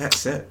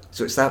 that's it.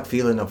 So it's that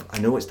feeling of, I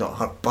know it's not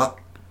her, but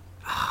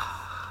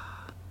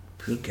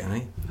poor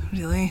guy.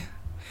 Really.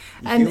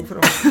 You feel for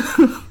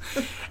him.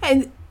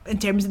 And in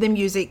terms of the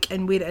music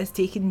and where it has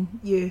taken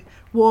you,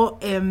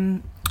 what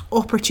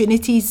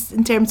opportunities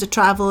in terms of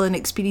travel and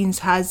experience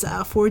has it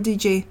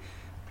afforded you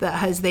that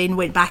has then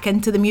went back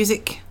into the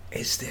music?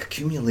 It's the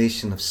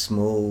accumulation of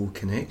small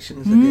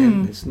connections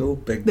again. It's no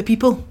big... The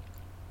people.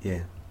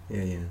 Yeah.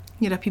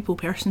 You're a people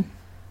person.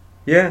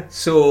 Yeah,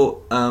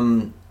 so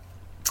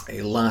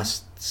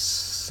last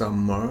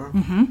summer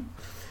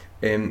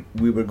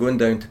we were going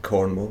down to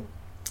Cornwall,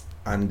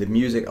 and the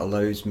music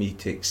allows me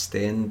to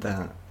extend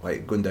that,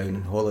 like going down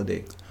on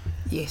holiday.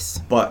 Yes.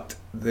 But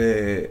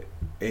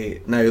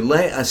now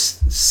let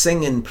us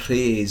sing in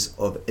praise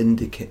of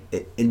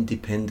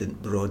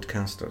independent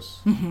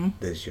broadcasters.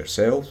 There's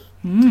yourself,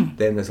 then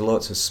there's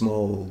lots of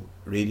small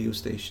radio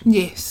stations.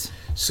 Yes.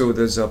 So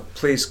there's a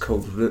place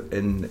called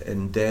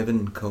in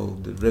Devon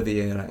called the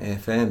Riviera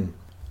FM,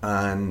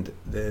 and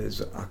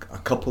there's a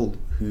couple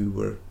who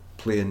were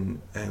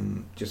playing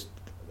just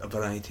a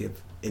variety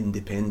of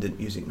independent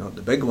music, not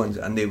the big ones,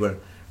 and they were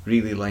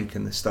really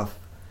liking the stuff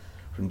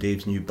from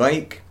Dave's new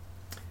bike.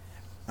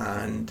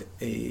 And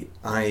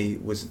I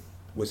was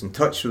in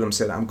touch with them,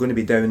 said I'm going to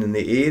be down in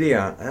the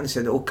area, and I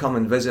said, oh, come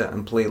and visit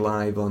and play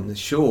live on the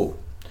show.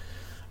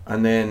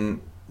 And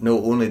then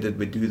not only did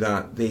we do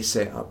that, they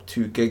set up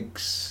 2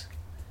 gigs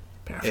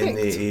in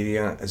the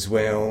area as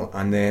well,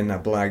 and then I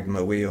blagged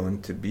my way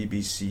on to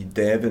BBC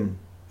Devon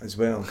as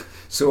well.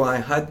 So I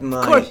had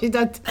my... Of course you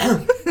did.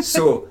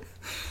 So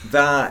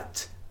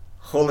that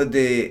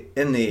holiday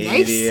in the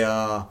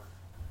area,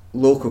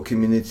 local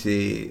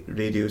community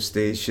radio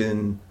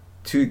station,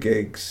 2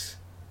 gigs,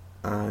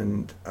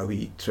 and a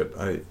wee trip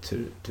out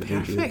to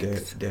Radio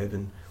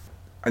Devon.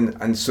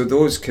 And so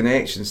those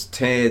connections,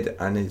 Ted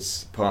and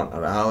his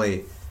partner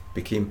Ali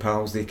became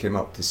pals. They came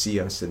up to see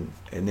us in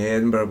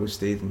Edinburgh. We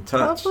stayed in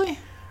touch. Lovely.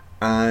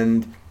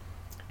 And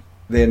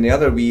then the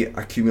other wee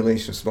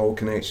accumulation of small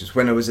connections,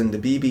 when I was in the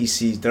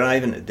BBC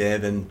driving to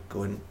Devon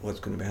going, what's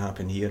going to be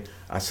happening here,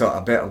 I thought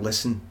I better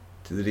listen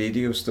to the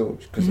radio still,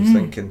 because I was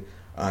thinking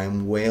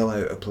I'm well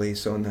out of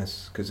place on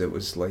this, because it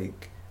was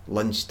like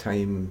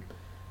lunchtime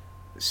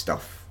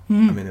stuff. I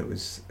mean, it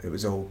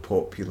was all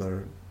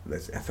popular. I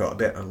thought I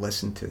better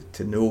listen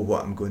to know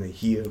what I'm going to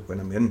hear when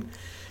I'm in.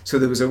 So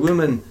there was a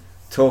woman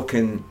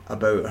talking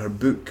about her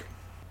book.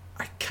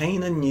 I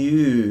kind of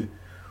knew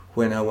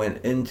when I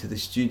went into the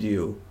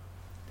studio,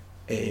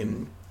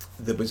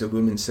 there was a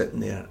woman sitting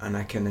there, and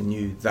I kind of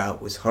knew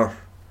that was her.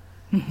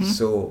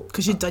 So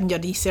because you'd done your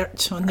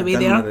research on the way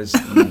there.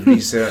 there.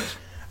 Research,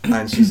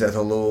 and she said,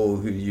 hello,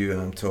 who are you?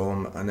 And I'm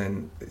Tom. And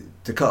then,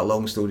 to cut a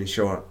long story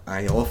short,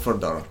 I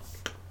offered her a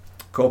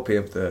copy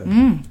of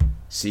the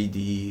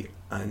CD,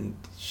 and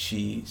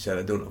she said,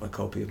 I don't have a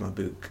copy of my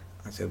book.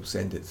 I said, we'll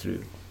send it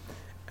through.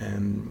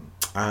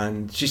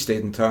 And she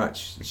stayed in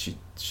touch.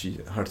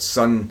 Her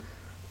son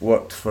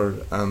worked for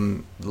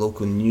the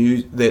local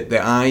news, the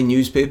I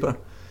newspaper,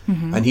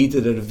 and he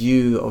did a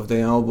review of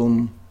the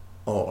album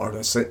or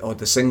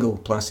the single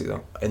Plastic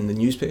in the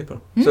newspaper.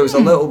 So it's a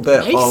little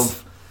bit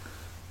of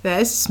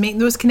this, making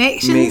those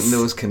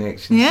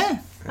connections. Yeah,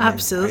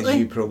 absolutely. As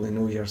you probably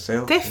know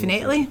yourself.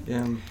 Definitely.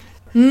 Yeah.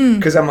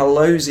 Because I'm a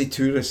lousy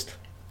tourist.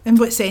 In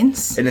what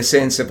sense? In a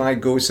sense, if I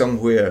go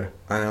somewhere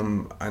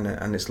and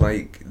it's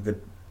like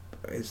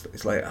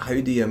it's like,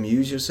 how do you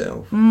amuse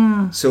yourself?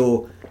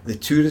 So the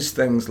tourist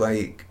things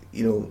like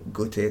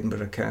go to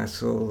Edinburgh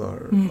Castle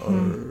or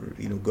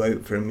go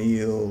out for a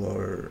meal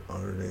or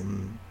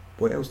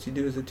what else do you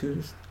do as a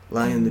tourist?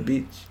 Lie on the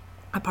beach.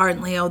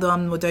 Apparently, although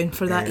I'm not down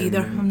for that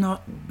either. I'm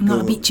not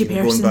a beachy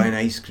person. Go and buy an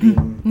ice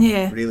cream,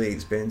 really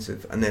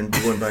expensive, and then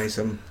go and buy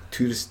some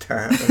tourist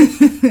hat,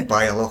 or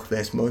buy a Loch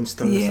Ness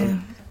Monster. Yeah,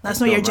 that's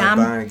not your jam,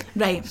 bag.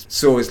 Right?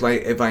 So it's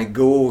like if I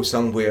go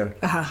somewhere,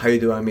 how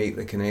do I make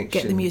the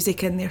connection? Get the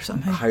music in there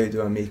somehow. How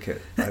do I make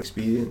it an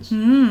experience?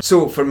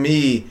 So for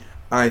me,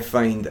 I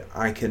find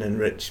I can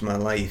enrich my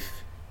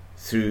life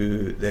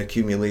through the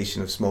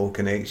accumulation of small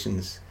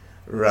connections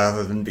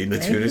rather than being a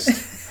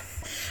tourist.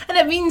 And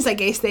it means, I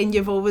guess, then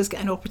you've always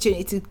got an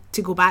opportunity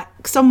to go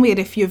back somewhere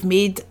if you've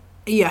made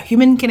a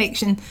human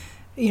connection,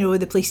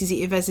 the places that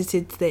you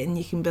visited, then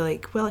you can be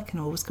like, well, I can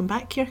always come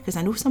back here because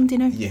I know somebody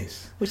now.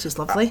 Yes. Which is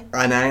lovely.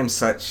 And I am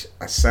such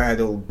a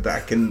saddle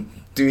that I can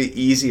do it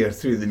easier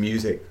through the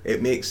music.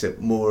 It makes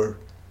it more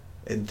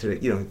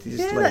interesting,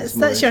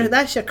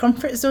 that's your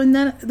comfort zone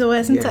then, though,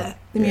 isn't it?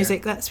 The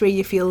music, that's where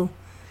you feel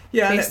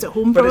best at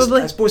home,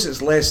 probably. I suppose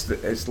it's less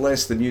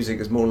the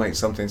music, it's more like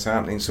something's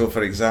happening. So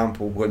for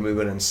example, when we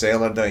were in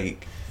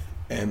Cellardyke,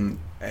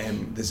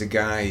 there's a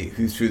guy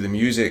who through the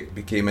music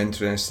became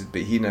interested,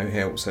 but he now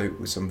helps out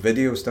with some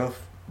video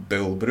stuff.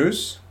 Bill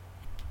Bruce,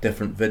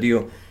 different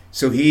video.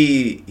 So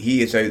he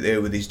is out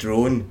there with his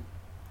drone.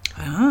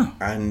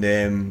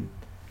 And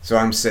so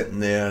I'm sitting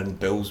there and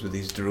Bill's with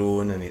his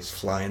drone and it's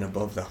flying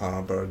above the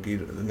harbour,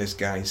 and this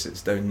guy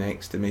sits down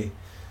next to me.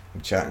 I'm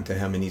chatting to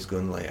him and he's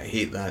going like, I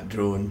hate that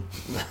drone.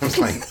 And I was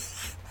like,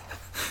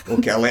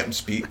 okay, I'll let him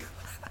speak.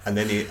 And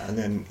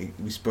then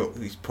we spoke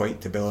his point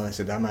to Bill and I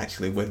said, I'm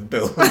actually with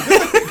Bill.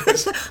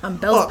 I'm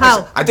Bill's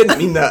pal. I didn't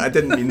mean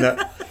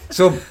that.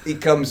 So he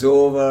comes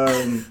over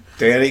and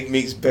Derek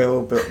meets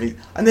Bill,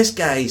 and this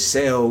guy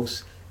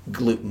sells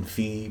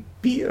gluten-free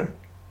beer.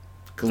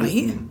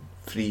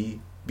 Gluten-free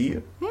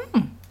beer.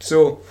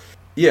 So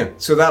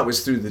that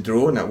was through the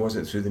drone. That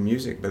wasn't through the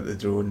music, but the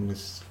drone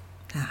was.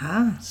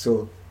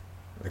 So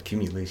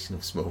accumulation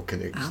of small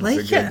connections. I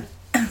like it.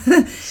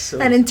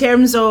 And in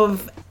terms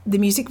of the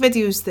music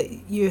videos that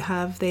you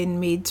have then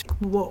made,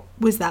 what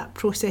was that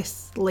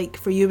process like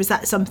for you? Was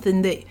that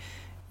something that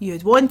you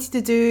had wanted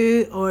to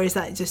do, or is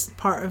that just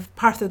part of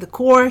the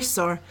course?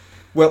 Or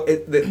well,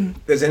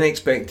 there's an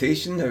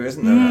expectation now,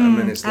 isn't there? I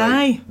mean, it's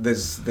like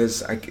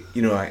there's I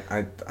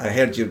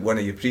heard one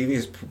of your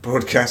previous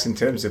podcasts in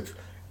terms of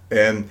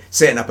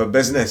setting up a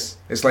business.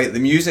 It's like the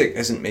music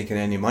isn't making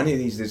any money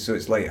these days, so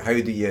it's like how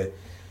do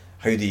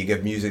you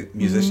give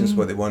musicians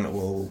what they want?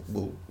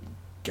 We'll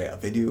get a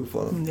video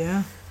for them.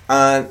 Yeah.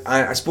 And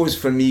I suppose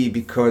for me,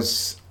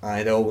 because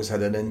I'd always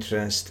had an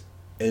interest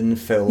in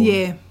film.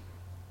 Yeah.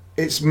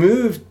 It's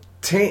moved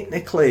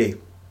technically,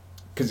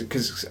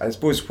 because I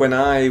suppose when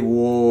I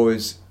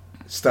was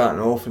starting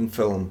off in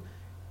film,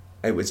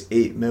 it was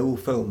 8mm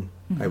film.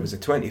 It was a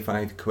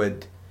 25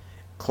 quid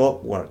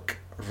clockwork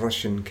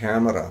Russian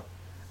camera,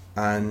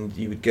 and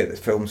you would get the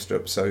film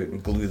strips out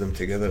and glue them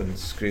together and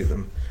scrape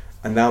them,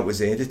 and that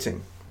was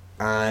editing,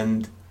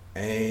 and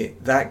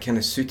that kind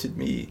of suited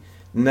me.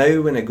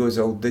 Now when it goes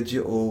all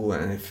digital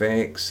and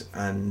effects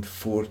and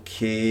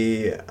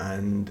 4K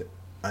and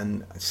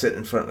sit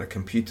in front of a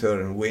computer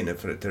and waiting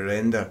for it to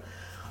render,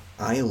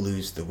 I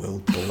lose the will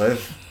to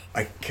live.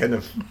 I kind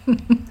of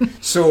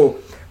so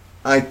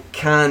I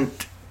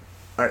can't,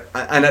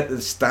 and at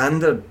the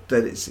standard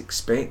that it's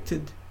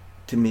expected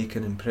to make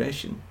an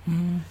impression.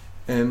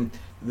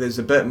 There's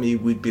a bit of me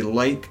would be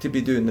like to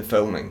be doing the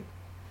filming,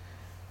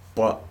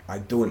 but I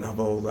don't have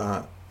all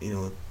that,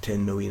 £10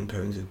 million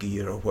of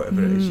gear or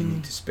whatever it is you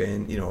need to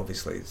spend.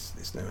 Obviously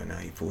it's now an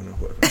iPhone or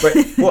whatever.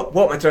 But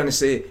what am I trying to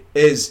say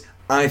is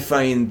I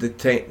find the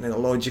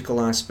technological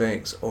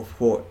aspects of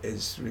what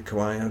is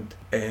required,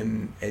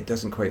 it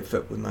doesn't quite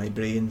fit with my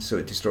brain, so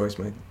it destroys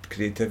my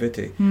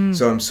creativity.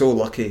 So I'm so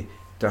lucky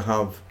to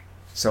have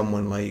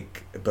someone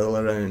like Bill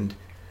around,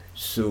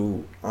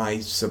 so I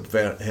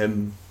subvert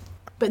him.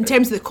 But in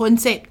terms of the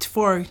concept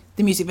for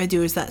the music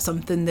video, is that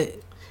something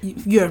that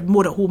you're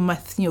more at home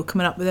with,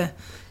 coming up with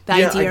the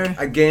idea?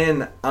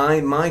 Again,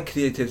 my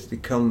creativity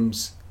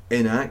comes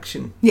in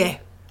action. Yeah.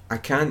 I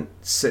can't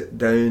sit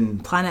down...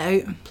 Plan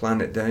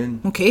it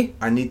down. Okay.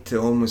 I need to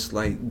almost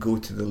like go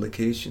to the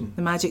location.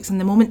 The magic's in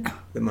the moment.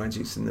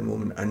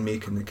 And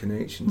making the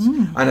connections.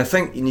 And I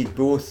think you need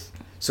both.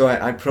 So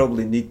I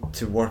probably need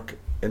to work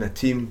in a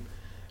team.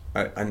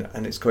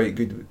 And it's quite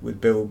good with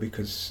Bill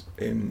because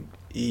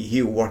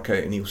he'll work out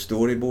and he'll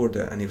storyboard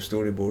it, and he'll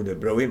storyboard it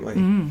brilliantly.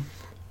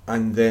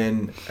 And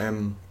then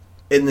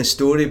in the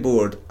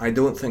storyboard, I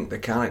don't think the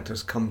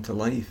characters come to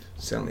life,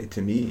 certainly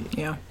to me.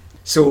 Yeah.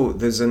 So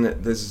there's an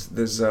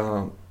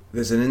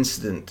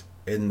incident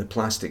in the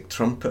Plastic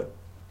Trumpet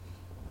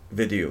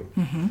video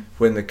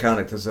when the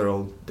characters are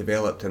all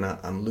developed, and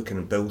I'm looking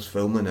at Bill's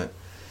filming it.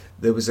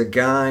 There was a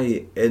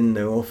guy in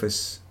the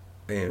office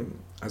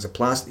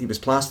he was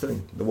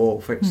plastering the wall,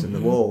 fixing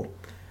the wall,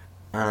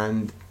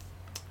 and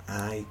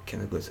I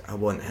kind of goes, I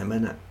want him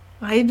in it.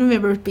 I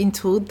remember being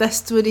told this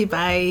story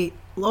by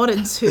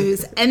Lawrence,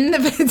 who's in the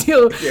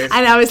video, Yes.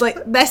 and I was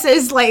like, this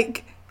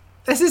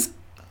is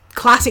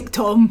classic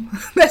Tom,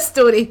 this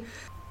story.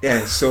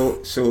 Yeah,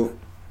 so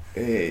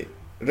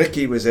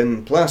Ricky was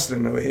in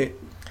plastering away,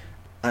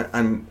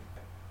 and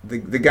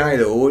the guy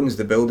that owns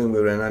the building we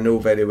were in, I know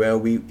very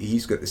well.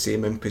 He's got the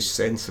same impish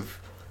sense of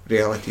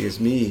reality as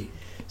me,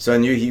 so I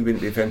knew he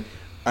wouldn't be fun.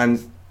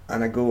 And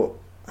I go,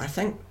 I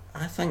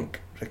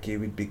think Ricky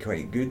would be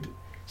quite good.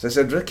 So I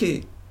said,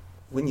 Ricky,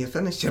 when you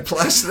finish your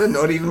plastering,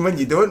 or even when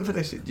you don't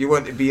finish it, do you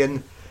want to be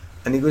in?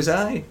 And he goes,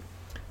 aye.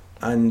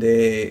 And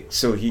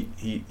so he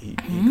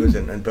goes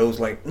in, and Bill's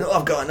like, no,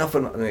 I've got enough.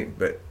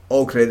 But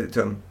all credit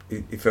to him,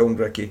 he filmed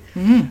Ricky.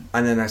 And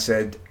then I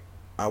said,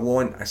 I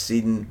want a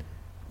scene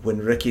when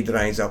Ricky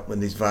drives up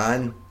in his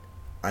van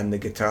and the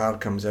guitar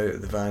comes out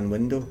of the van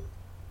window.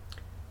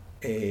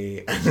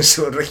 And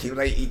so Ricky,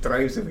 he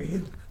drives away,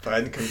 and the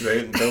van comes out,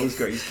 and Bill's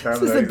got his camera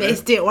out. This was the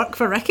best day at work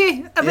for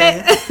Ricky, I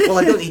bet.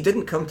 Well, he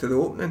didn't come to the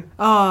opening.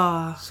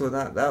 Oh. So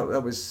that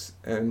was,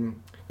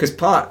 because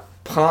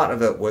part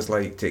of it was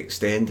like to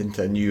extend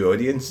into a new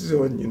audience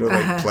zone,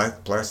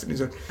 like plastering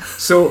zone.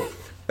 So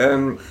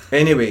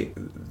anyway,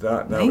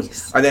 that nice.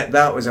 was, and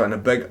that was on a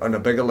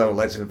bigger level.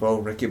 Let's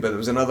involve Ricky, but there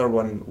was another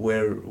one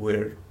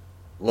where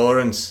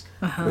Lawrence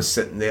was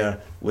sitting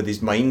there with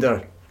his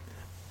minder,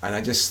 and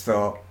I just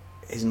thought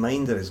his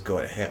minder has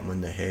got to hit him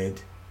on the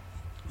head,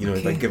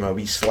 like give him a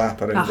wee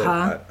slap around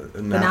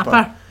the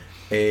napper.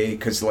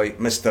 Because like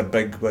Mr.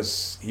 Big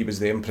was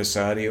the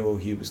impresario,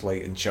 he was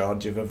like in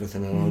charge of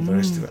everything and all the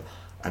rest of it,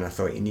 and I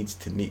thought he needs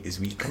to meet his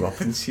wee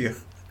comeuppance here.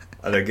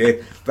 And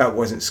again, that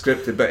wasn't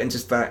scripted, but in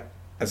just that,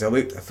 as I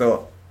looked, I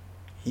thought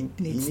he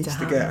needs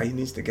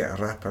to get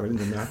a wrap around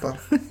the napper.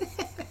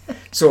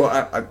 So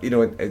I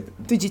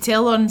did you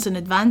tell Lawrence in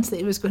advance that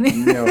he was going to?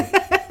 No.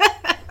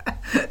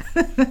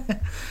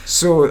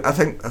 So I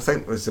think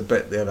there's a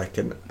bit there I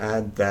can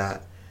add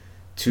that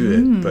to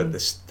it, but the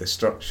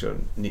structure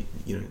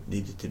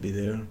needed to be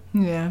there.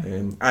 Yeah.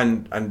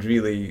 And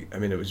really, I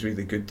mean, it was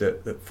really good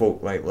that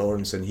folk like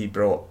Lawrence, and he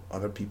brought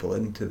other people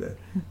into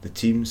the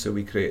team, so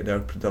we created our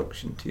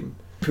production team.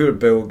 Poor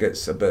Bill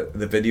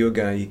the video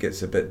guy, he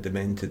gets a bit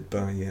demented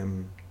by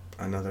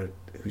another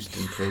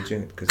Houston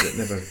project, because it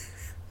never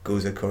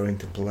goes according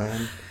to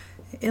plan.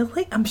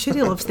 I'm sure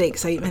he loves the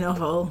excitement of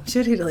it all. I'm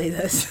sure he really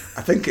does.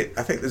 I think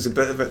there's a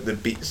bit of it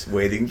that beats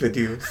wedding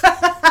videos.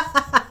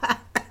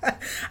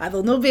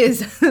 There'll not be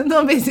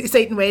as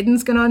exciting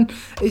weddings going on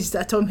as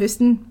a Tom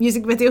Houston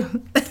music video.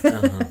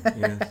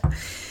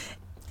 Yes.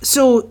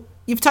 So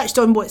you've touched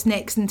on what's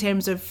next in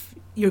terms of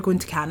you're going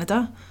to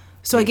Canada.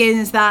 So again,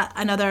 is that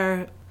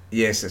another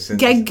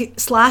gig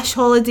 /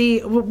 holiday?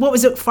 What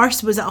was it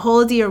first? Was it a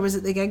holiday or was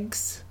it the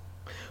gigs?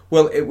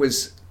 Well, it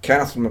was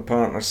Catherine, my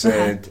partner,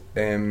 said,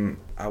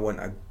 I want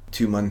a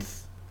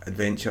 2-month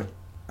adventure,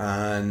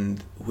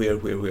 and where,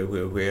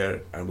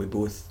 and we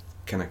both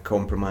kind of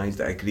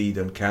compromised. I agreed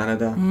on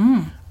Canada,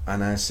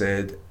 and I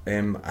said,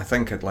 I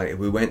think if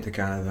we went to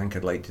Canada, I think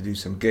I'd like to do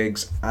some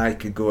gigs. I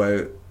could go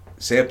out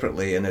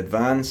separately in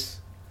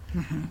advance,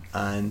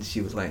 and she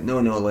was like, no,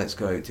 let's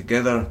go out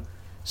together.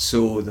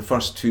 So the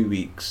first 2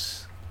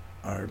 weeks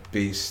are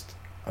based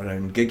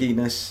around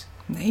gigginess,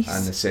 nice,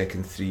 and the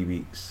second 3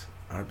 weeks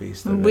are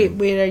based around...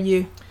 Where are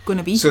you going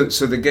to be? So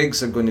the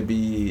gigs are going to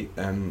be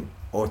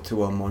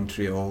Ottawa,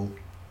 Montreal,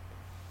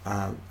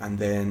 and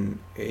then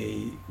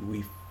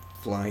we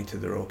fly to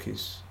the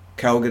Rockies,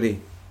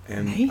 Calgary,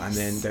 nice, and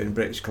then down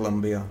British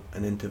Columbia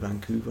and into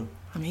Vancouver.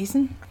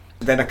 Amazing.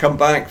 Then I come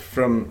back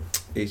from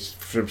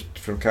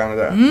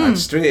Canada and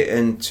straight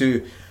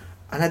into,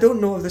 and I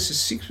don't know if this is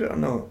secret or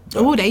not.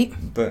 But,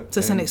 right. But is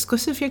this an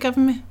exclusive you're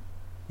giving me?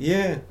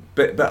 Yeah,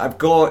 but I've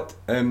got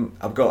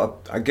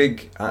a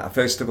gig at a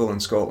festival in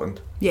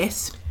Scotland.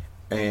 Yes.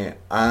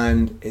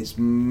 And it's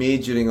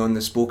majoring on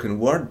the spoken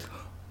word.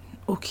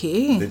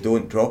 Okay. The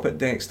Don't Drop It,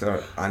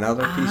 Dexter, and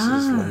other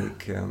pieces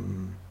like...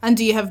 and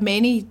do you have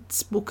many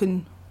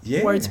spoken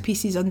word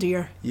pieces under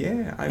your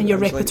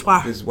repertoire?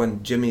 Like, there's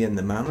one, Jimmy and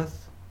the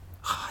Mammoth.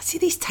 Oh, see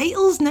these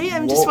titles now,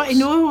 I'm just want to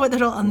know what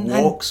they're all...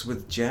 Walks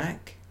with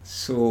Jack.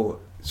 So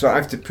I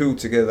have to pull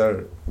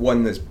together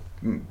one that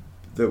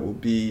will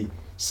be,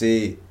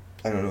 say,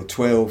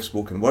 12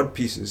 spoken word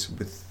pieces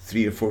with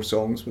 3 or 4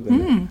 songs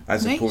within it,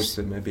 as nice, opposed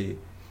to maybe,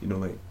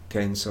 like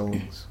 10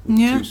 songs with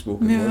 2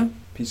 spoken word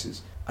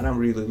pieces. And I'm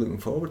really looking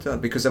forward to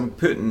that, because I'm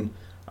putting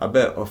a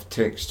bit of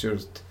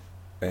textured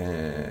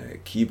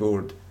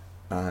keyboard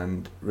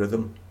and a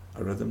rhythm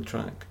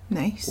track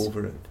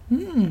over it.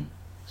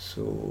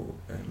 So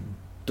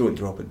Don't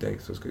Drop It,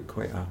 Dexter's got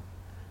quite a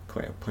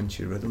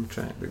punchy rhythm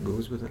track that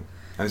goes with it,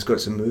 and it's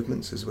got some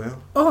movements as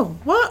well. Oh,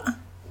 what?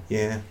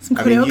 Yeah, some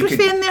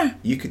choreography in there.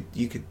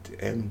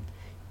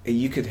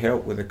 You could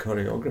help with the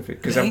choreography,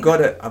 because I've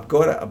got it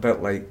a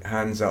bit like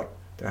hands up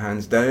to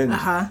hands down,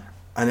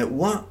 and it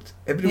worked.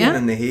 Everyone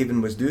in the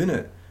Haven was doing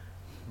it,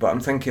 but I'm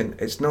thinking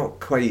it's not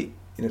quite.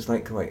 It's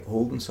like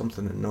holding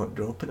something and not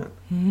dropping it.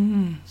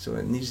 So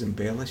it needs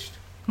embellished.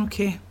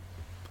 Okay,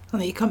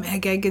 and then you come to a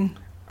gig and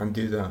And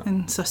do that.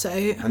 And suss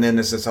it out. And then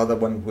there's this other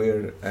one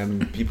where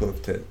people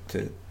have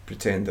to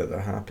pretend that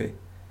they're happy.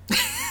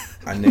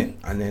 and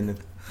then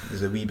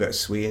there's a wee bit of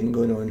swaying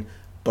going on,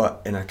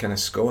 but in a kind of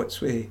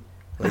Scots way.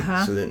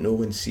 Like, so that no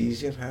one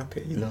sees you're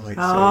happy, you know, like,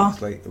 so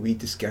it's like a wee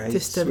disguise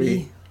just a sway.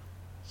 wee,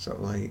 sort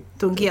of like,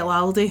 don't get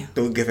laldy.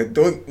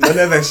 None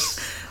of this.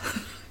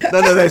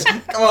 None of this.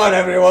 Come on,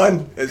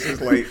 everyone. It's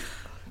just like,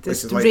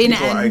 just like rein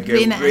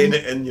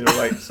it in, you know,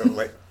 like, sort of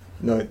like,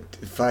 no, in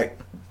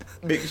fact,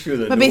 make sure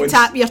that maybe no one's,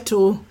 tap your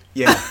toe.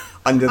 Yeah,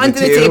 under the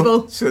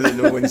table so that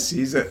no one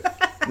sees it.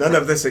 None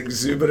of this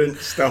exuberant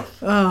stuff.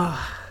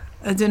 Oh,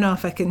 I don't know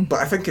if I can.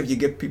 But I think if you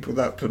give people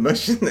that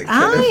permission, it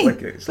kind of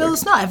like it's well, like,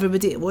 it's not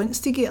everybody that wants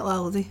to get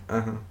laldy.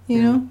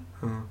 You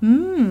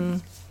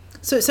know.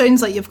 So it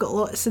sounds like you've got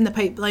lots in the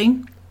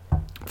pipeline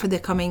for the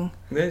coming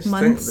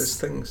months. There's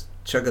things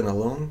chugging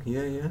along.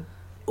 Yeah.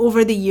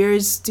 Over the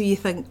years, do you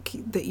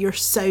think that your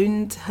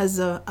sound has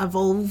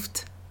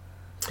evolved,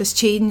 has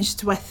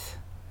changed with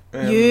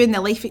you and the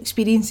life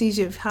experiences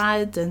you've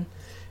had? And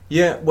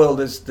yeah, well,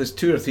 there's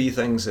 2 or 3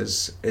 things.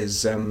 Is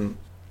kind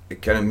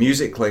of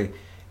musically,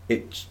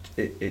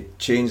 it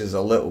changes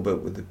a little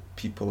bit with the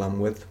people I'm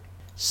with.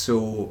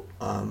 So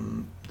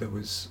there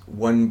was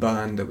one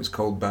band that was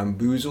called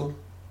Bamboozle,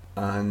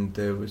 and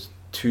there was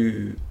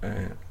 2.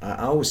 I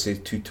always say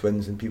 2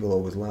 twins, and people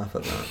always laugh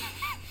at that.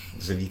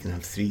 As if you can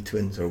have 3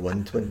 twins or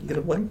 1 twin. You can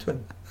have 1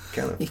 twin.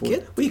 Can't have 4.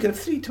 Well, you can have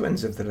 3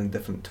 twins if they're in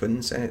different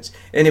twin sets.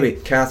 Anyway,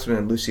 Catherine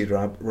and Lucy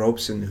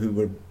Robson, who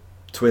were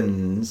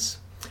twins,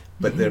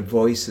 but their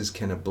voices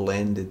kind of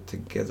blended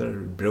together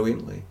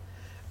brilliantly.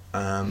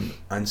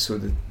 And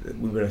so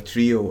we were a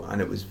trio, and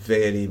it was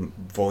very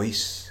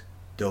voice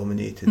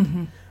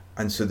dominated.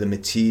 And so the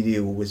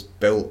material was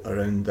built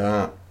around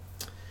that.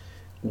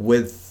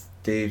 With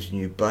Dave's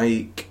new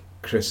bike,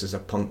 Chris is a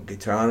punk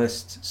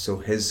guitarist, so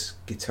his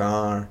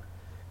guitar,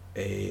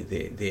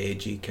 the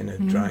edgy kind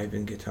of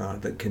driving guitar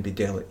that can be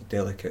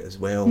delicate as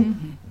well,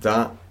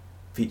 that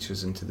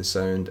features into the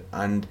sound.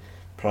 And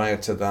prior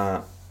to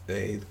that,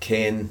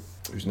 Ken,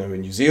 who's now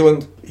in New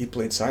Zealand, he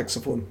played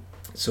saxophone,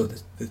 so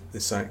the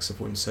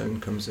saxophone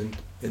sound comes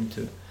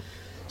into it.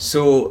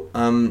 So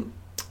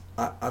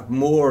I've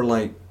more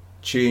like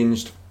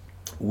changed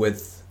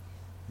with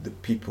the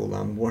people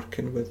I'm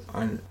working with,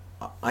 and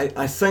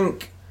I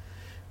think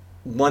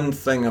one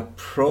thing I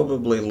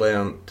probably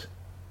learnt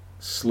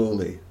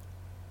slowly,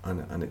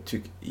 and it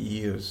took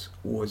years,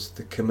 was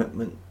the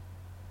commitment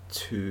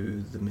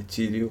to the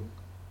material.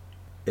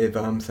 If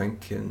I'm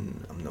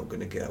thinking I'm not going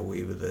to get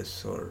away with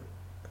this, or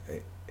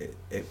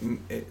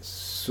it's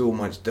so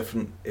much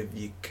different if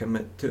you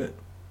commit to it.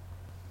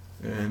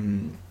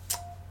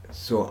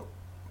 So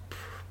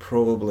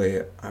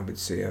probably I would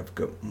say I've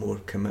got more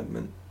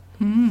commitment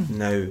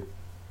now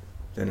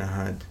than I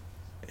had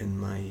in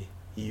my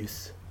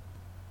youth.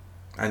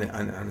 And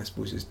I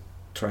suppose it's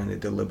trying to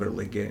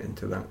deliberately get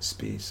into that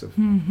space of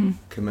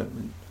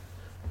commitment.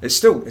 It's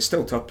still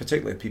tough,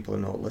 particularly if people are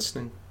not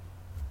listening,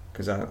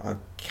 because I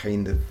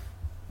kind of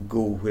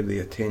go where the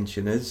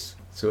attention is.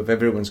 So if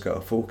everyone's got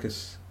a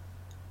focus,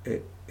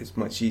 it's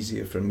much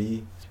easier for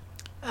me.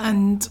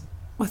 And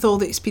with all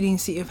the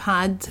experience that you've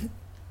had,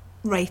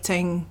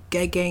 writing,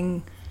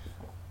 gigging,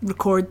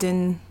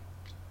 recording,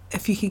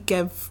 if you could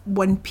give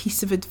one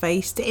piece of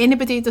advice to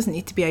anybody, it doesn't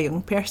need to be a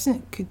young person,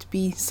 it could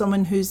be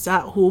someone who's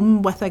at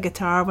home with a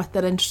guitar, with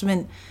their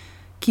instrument,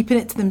 keeping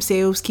it to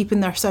themselves, keeping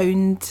their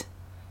sound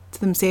to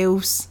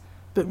themselves,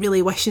 but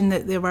really wishing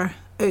that they were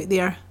out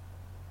there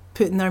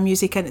putting their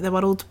music into the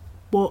world,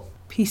 what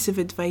piece of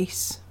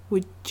advice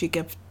would you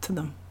give to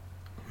them?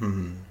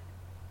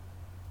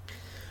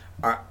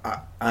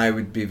 I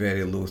would be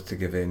very loath to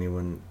give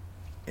anyone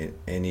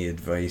any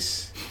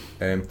advice.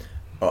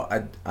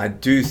 I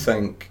do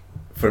think,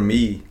 for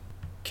me,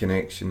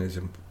 connection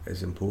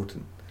is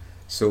important.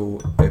 So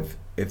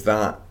if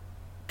that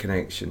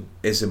connection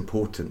is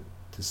important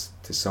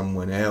to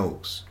someone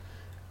else,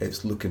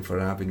 it's looking for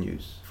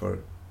avenues for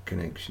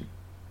connection,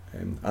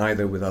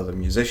 either with other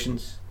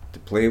musicians to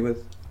play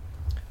with,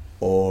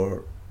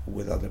 or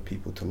with other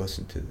people to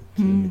listen to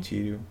the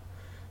material.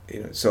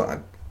 You know,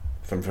 so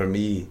for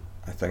me,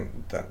 I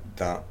think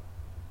that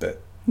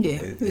bit. Yeah,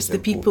 it's the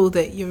people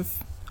that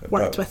you've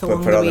worked with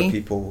along the way. But for other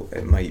people,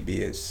 it might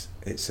be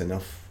it's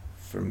enough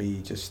for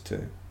me just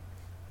to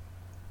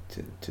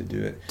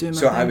do it.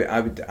 So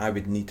I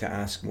would need to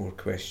ask more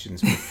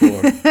questions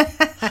before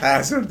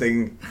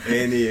hazarding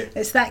any.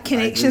 It's that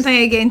connection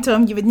thing again,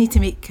 Tom. You would need to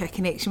make a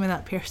connection with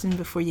that person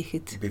before you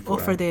could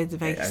offer the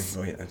advice.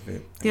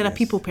 You're a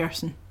people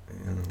person.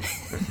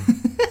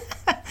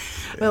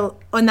 Well,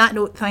 on that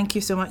note, thank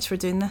you so much for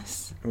doing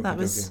this. That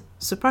was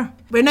super.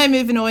 We're now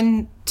moving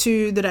on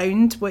to the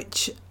round,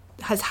 which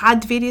has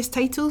had various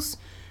titles.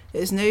 It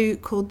is now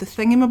called the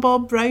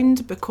Thingamabob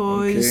round,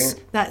 because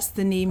that's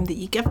the name that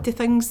you give to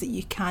things that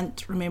you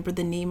can't remember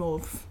the name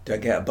of. Do I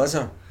get a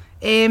buzzer?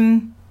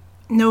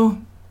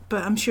 No,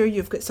 but I'm sure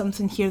you've got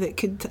something here that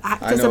could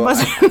act I as a know,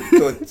 buzzer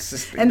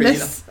in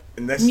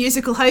this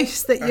musical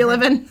house that you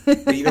live in.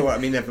 But you know what I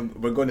mean? If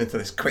we're going into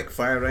this quick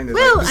fire round.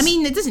 Well, like, I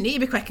mean, it doesn't need to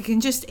be quick. I can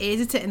just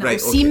edit it and Right,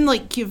 it'll okay. seem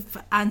like you've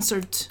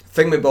answered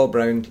Thingamabob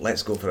round.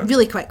 Let's go for it.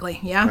 really quickly,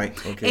 yeah?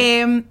 Right,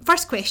 okay.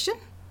 First question.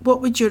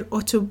 What would your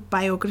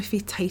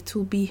autobiography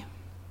title be?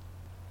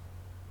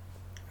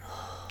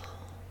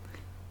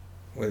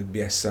 Would it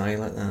be a sigh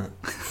like that?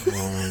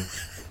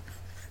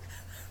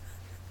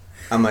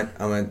 Am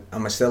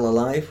I still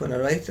alive when I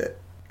write it?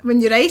 When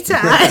you write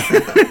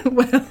it,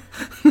 well,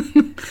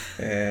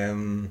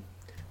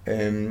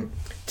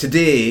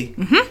 today,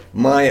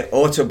 my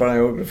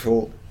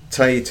autobiographical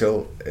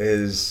title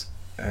is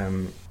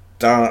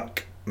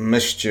Dark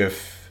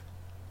Mischief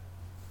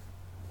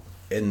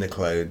in the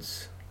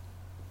Clouds.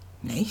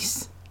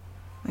 nice.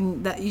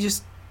 And that you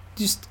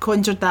just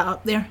conjured that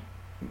up there.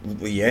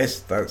 Well, yes,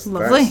 that's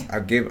Lovely. I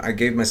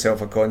gave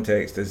myself a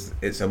context as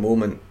it's a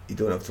moment. You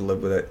don't have to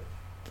live with it.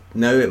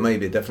 Now it might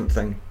be a different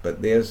thing,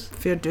 but there's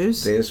Fair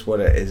dues.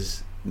 what it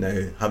is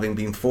now, having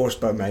been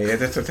forced by my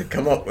editor to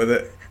come up with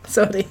it.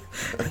 Sorry.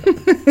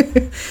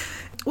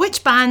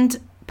 Which band,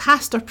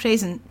 past or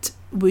present,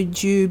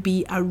 would you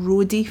be a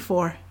roadie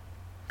for?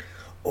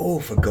 Oh,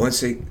 for God's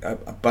sake,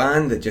 a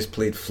band that just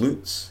played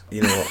flutes,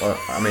 you know, or,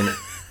 I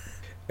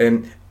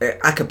mean,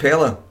 a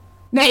cappella.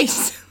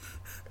 Nice.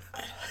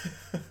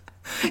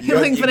 You're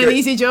looking for an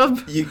easy job.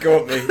 You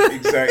got me,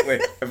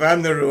 exactly. If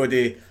I'm the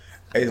roadie,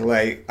 it's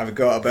like, I've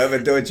got a bit of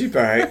a dodgy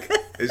back.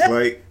 It's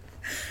like,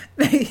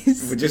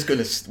 Nice. we're just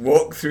going to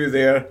walk through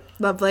there,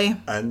 Lovely.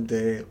 and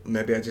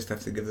maybe I just have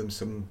to give them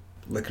some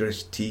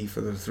licorice tea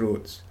for their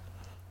throats.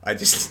 I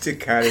just need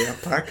to carry a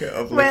packet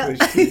of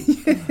licorice tea.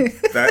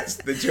 That's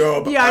the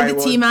job. You are the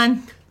tea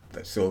man.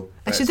 So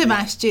I should have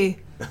asked you,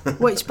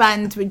 which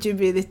band would you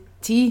be the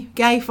tea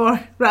guy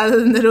for rather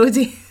than the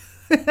roadie?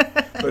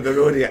 For the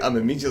roadie, I'm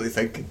immediately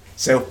thinking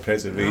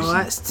self-preservation. Oh,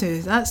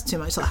 that's too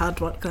much like hard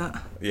work,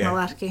 that. Yeah.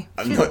 Malarkey.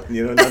 I'm not,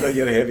 none of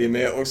your heavy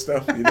metal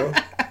stuff, you know.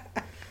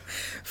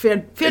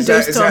 Fair Is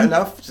dues, that Tom.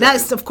 enough?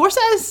 That's of course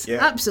it is.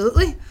 Yeah.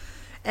 Absolutely.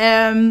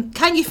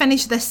 Can you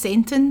finish this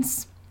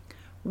sentence?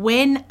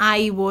 When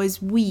I was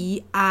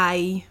wee,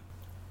 I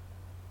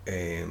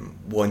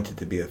wanted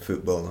to be a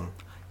footballer.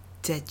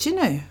 did you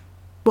know?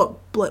 What,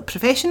 like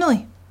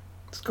professionally?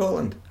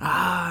 Scotland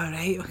Ah,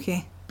 right,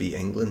 okay. beat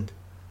England.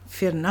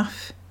 Fair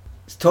enough.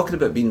 It's talking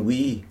about being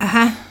wee.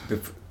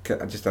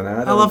 Just an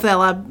add-on. I love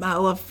I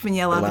love when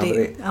you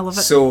elaborate. I love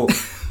it. So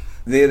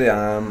there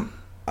I am.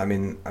 I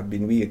mean, I've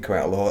been wee quite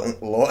a lot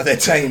of the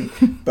time,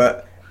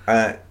 but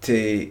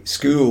to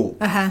school,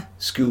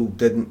 school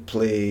didn't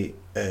play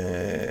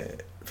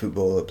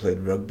football. It played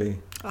rugby.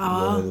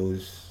 One of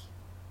those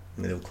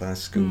middle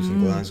class schools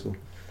in Glasgow,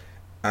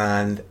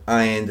 and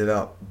I ended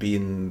up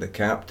being the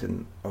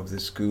captain of the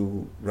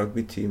school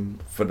rugby team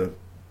for the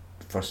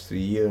first 3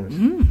 years.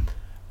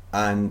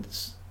 And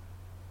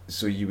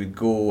so you would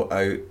go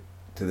out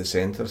to the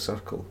centre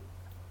circle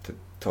to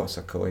toss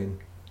a coin,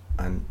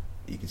 and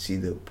you could see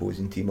the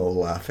opposing team all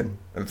laughing.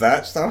 And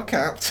that's our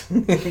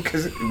captain,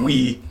 because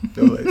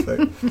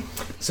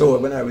so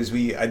when I was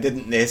wee, I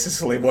didn't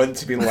necessarily want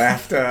to be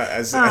laughed at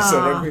as a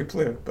rugby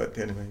player, but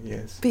anyway,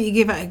 yes. But you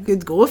gave it a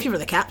good go if you were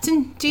the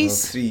captain. Jeez.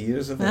 Well, 3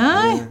 years of it.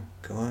 Aye. Yeah,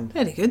 go on.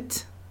 Very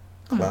good.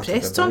 I'm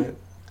impressed, Tom.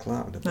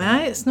 Clattered about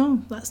Aye, it.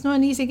 that's not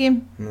an easy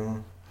game.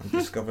 No, I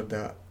discovered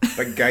that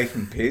big guy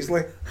from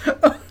Paisley.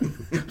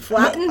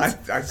 Flattened.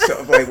 I sort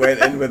of like went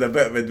in with a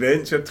bit of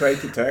adventure, tried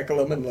to tackle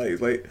him, and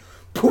like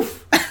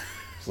poof.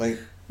 It's like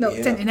Knocked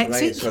into next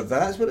right, week. so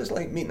that's what it's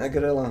like meeting a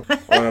gorilla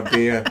or a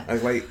bear. I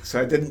was like,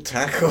 so I didn't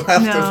tackle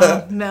after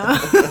that. No.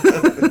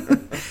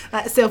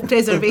 That's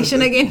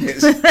self-preservation again.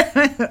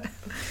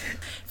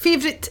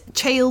 Favourite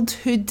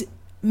childhood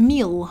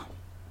meal?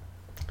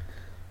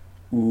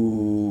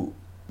 Ooh,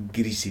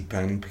 greasy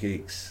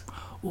pancakes.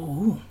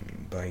 Oh.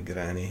 By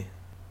Granny.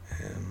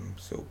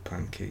 So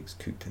pancakes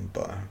cooked in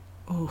butter.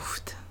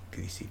 Oofed.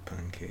 Greasy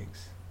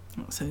pancakes.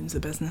 That sounds the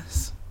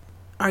business.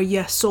 Are you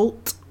a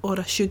salt or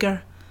a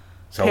sugar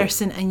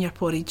person in your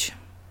porridge?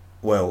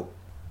 Well,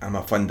 I'm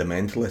a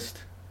fundamentalist.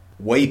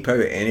 Wipe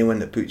out anyone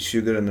that puts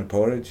sugar in their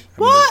porridge.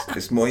 What?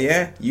 It's more,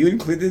 you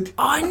included.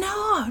 Oh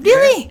no,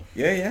 really?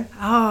 Yeah.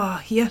 Oh,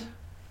 here.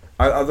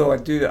 Although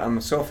I'm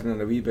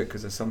softening a wee bit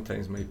because I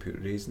sometimes might put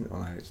raisins.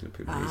 Well, I actually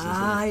put raisins in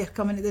it. You're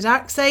coming to the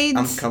dark side.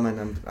 I'm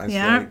coming.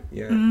 Yeah. Right,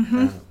 yeah.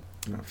 Mm-hmm.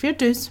 No. Fair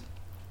dues.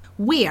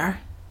 Where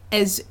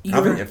is your...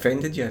 Haven't you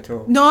offended you at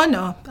all?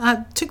 No,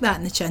 I took that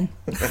in the chin.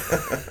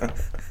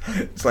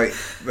 It's like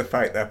the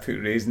fact that I put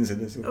raisins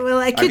in it. Well,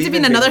 it could have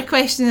been another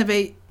question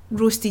about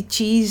roasted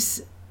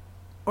cheese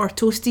or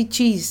toasted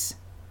cheese,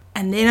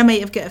 and then I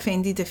might have got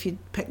offended if you'd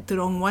picked the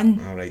wrong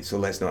one. Alright, so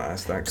let's not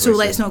ask that question. So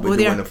let's not go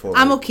there.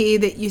 I'm out. okay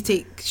that you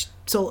take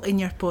salt in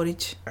your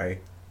porridge. Aye.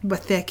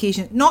 With the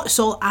occasion. Not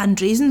salt and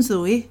raisins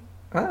though, eh?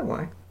 Ah,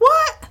 why?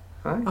 What?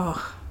 Aye.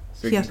 Oh,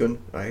 So here. you're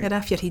going, aye. You're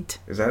off your head.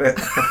 Is that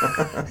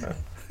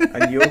it?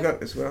 And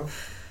yogurt as well.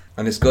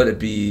 And it's got to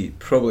be,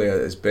 probably at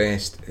its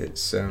best,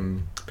 it's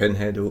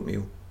pinhead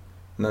oatmeal.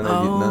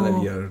 None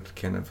of your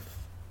kind of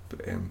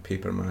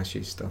paper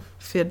mache stuff.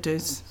 Fair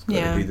dues. It's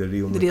got to be the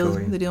real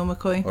McCoy. The real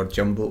McCoy. Or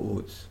jumbo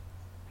oats.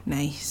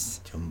 Nice.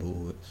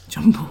 Jumbo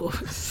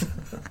oats.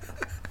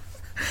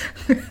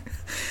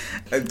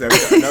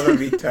 Another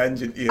wee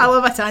tangent here. I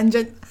love a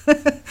tangent.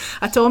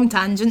 A Tom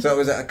tangent. So I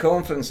was at a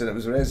conference and it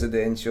was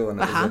residential and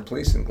it was a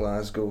place in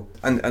Glasgow.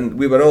 And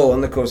we were all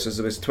on the courses,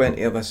 there was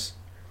 20 of us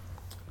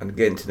and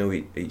getting to know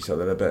each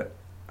other a bit.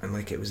 And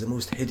like it was the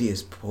most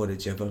hideous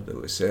porridge ever that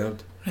was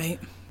served. Right.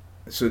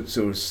 So it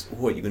was,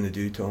 what are you going to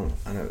do, Tom?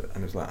 And I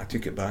was like, I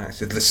took it back. I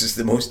said, this is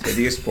the most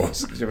hideous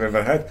porridge I've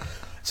ever had.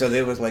 So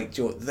they was like,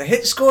 Joe, the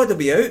hit squad will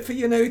be out for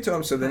you now,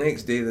 Tom. So the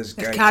next day, this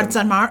guy... Cards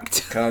are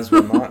marked. Cards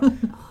were marked.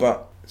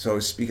 But, so I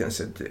was speaking, I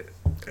said,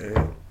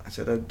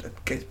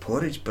 I'd get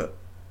porridge, but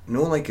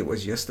no like it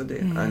was yesterday.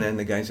 Mm-hmm. And then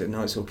the guy said,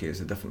 no, it's okay, it's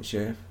a different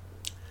chef.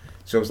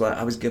 So I was like,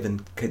 I was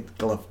given kid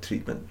glove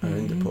treatment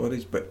around the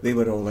porridge, but they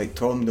were all like,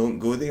 Tom, don't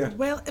go there.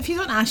 Well, if you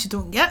don't ask, you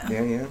don't get.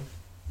 Yeah.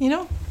 You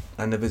know?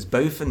 And there was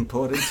Bowfin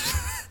porridge.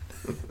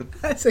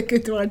 That's a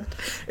good one.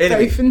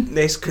 Anyway, Bowfin.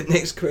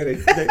 Next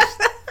query.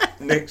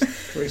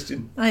 Next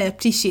question. I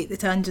appreciate the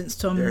tangents,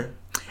 Tom.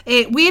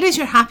 Yeah. Where is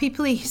your happy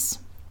place?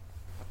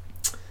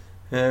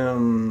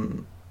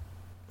 Well,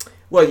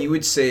 you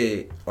would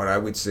say, or I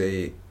would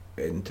say,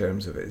 in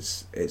terms of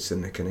it's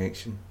in the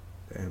connection,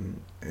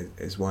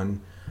 is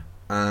one,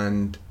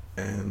 and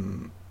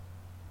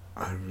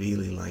I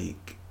really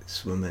like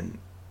swimming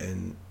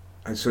in.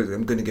 And so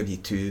I'm going to give you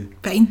two.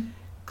 Fine.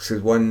 So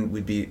one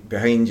would be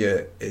behind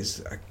you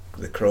is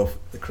the croft.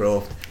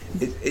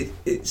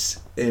 It's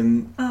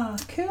oh,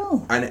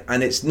 cool.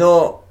 And it's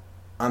not.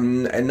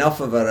 I'm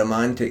enough of a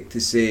romantic to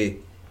say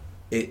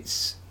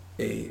it's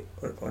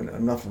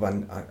enough of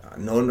a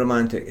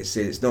non-romantic to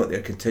say it's not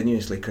there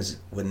continuously, because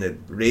when the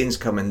rain's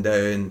coming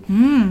down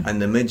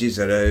and the midges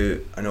are out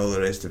and all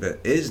the rest of it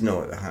is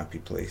not a happy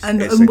place.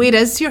 And where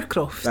is your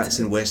croft? That's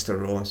in Wester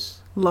Ross.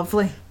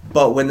 Lovely.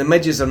 But when the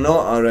midges are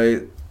not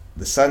out,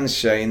 the sun's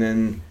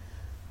shining,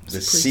 the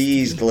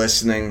sea's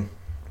glistening,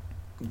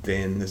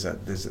 then there's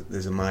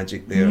a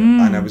magic there.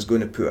 And I was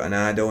going to put an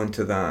add-on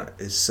to that,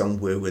 is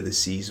somewhere where the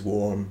sea's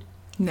warm.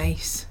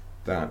 Nice.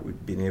 That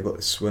would being able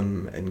to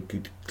swim in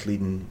good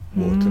clean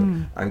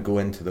water and go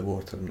into the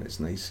water and it's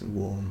nice and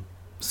warm.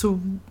 So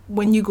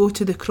when you go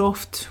to the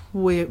croft,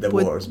 the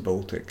water's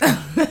Baltic.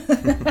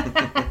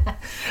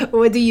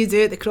 What do you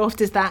do at the croft?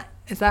 Is that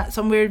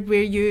somewhere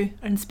where you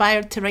are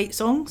inspired to write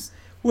songs?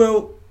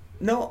 Well,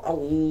 not a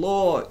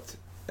lot.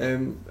 I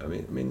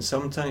mean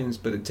sometimes,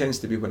 but it tends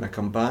to be when I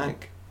come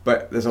back.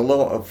 But there's a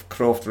lot of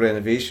croft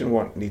renovation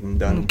work needing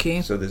done.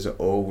 Okay. So there's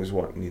always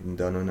work needing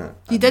done on it.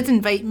 You did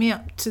invite me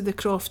up to the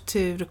croft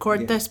to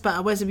record this, but I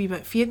was a wee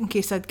bit feared in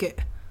case I'd get...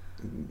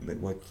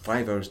 Like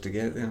 5 hours to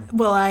get there.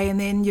 Well, and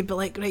then you'd be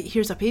like, right,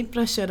 here's a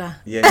paintbrush or a...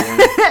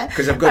 Yeah.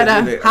 Because I've got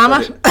to do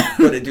hammer. I've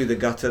got to do the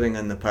guttering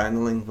and the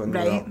panelling when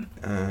right. we're up.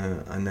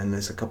 And then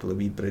there's a couple of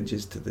wee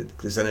bridges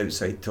there's an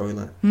outside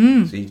toilet. So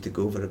you have to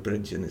go over a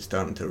bridge and it's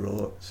starting to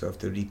rot. So I have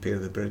to repair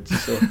the bridge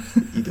so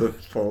you don't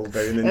fall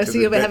down into so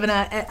you'll be having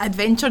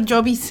adventure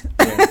jobbies.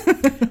 Yeah.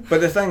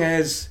 But the thing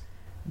is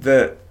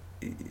that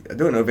I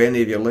don't know if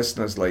any of your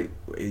listeners, like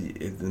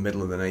in the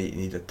middle of the night you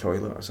need a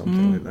toilet or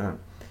something like that.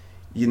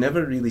 You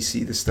never really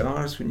see the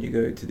stars when you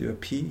go out to do a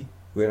pee,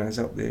 whereas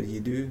up there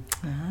you do.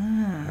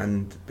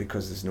 And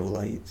because there's no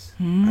lights,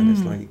 and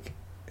it's like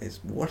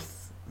it's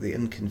worth the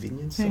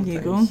inconvenience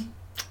sometimes.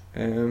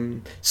 There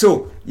you go.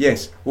 So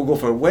yes, we'll go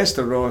for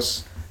Wester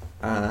Ross,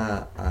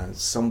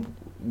 some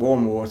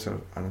warm water,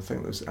 and I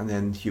think and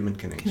then human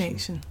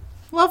connection.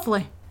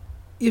 Lovely.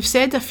 You've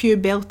said a few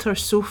belters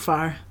so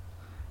far,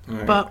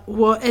 right. But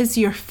what is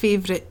your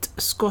favourite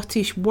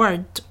Scottish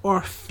word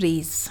or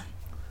phrase?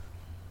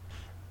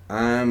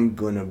 I'm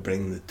going to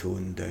bring the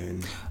tone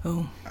down.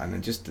 Oh.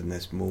 And just in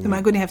this moment... Am I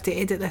going to have to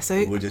edit this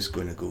out? We're just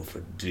going to go for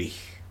Dreich.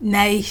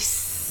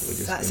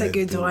 Nice. That's a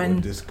good one.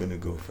 We're just going to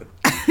go for...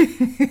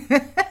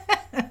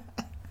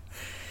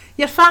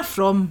 You're far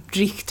from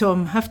Dreich,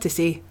 Tom, I have to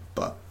say.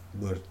 But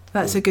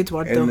that's a good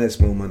word, though. In this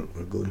moment,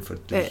 we're going for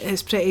Dreich.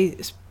 It's pretty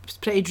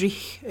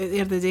Dreich at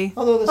the other day.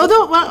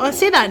 Although well, I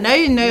say that now,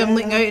 and now I'm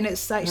looking out and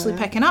it's actually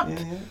picking up.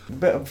 Yeah. A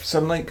bit of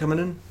sunlight coming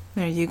in.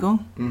 There you go.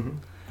 Mm-hmm.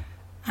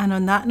 And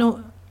on that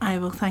note, I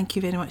will thank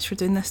you very much for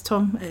doing this,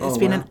 Tom. It's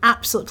been an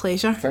absolute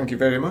pleasure. Thank you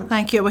very much.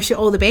 Thank you. I wish you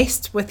all the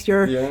best with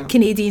your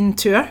Canadian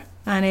tour.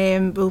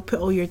 And we'll put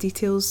all your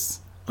details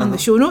on the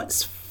show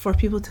notes for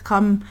people to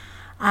come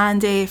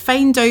and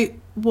find out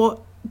what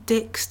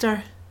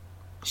Dexter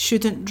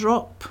shouldn't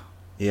drop.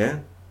 Yeah.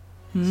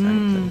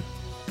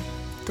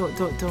 Dot.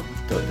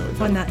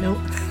 On that note,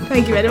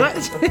 thank you very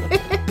much.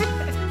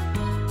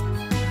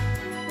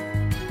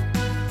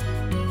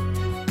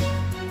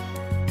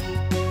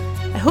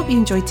 I hope you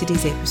enjoyed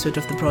today's episode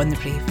of The Braw and the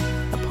Brave,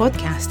 a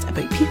podcast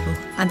about people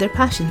and their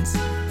passions.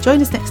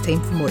 Join us next time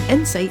for more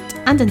insight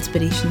and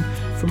inspiration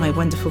from my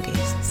wonderful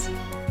guests.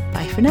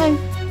 Bye for now.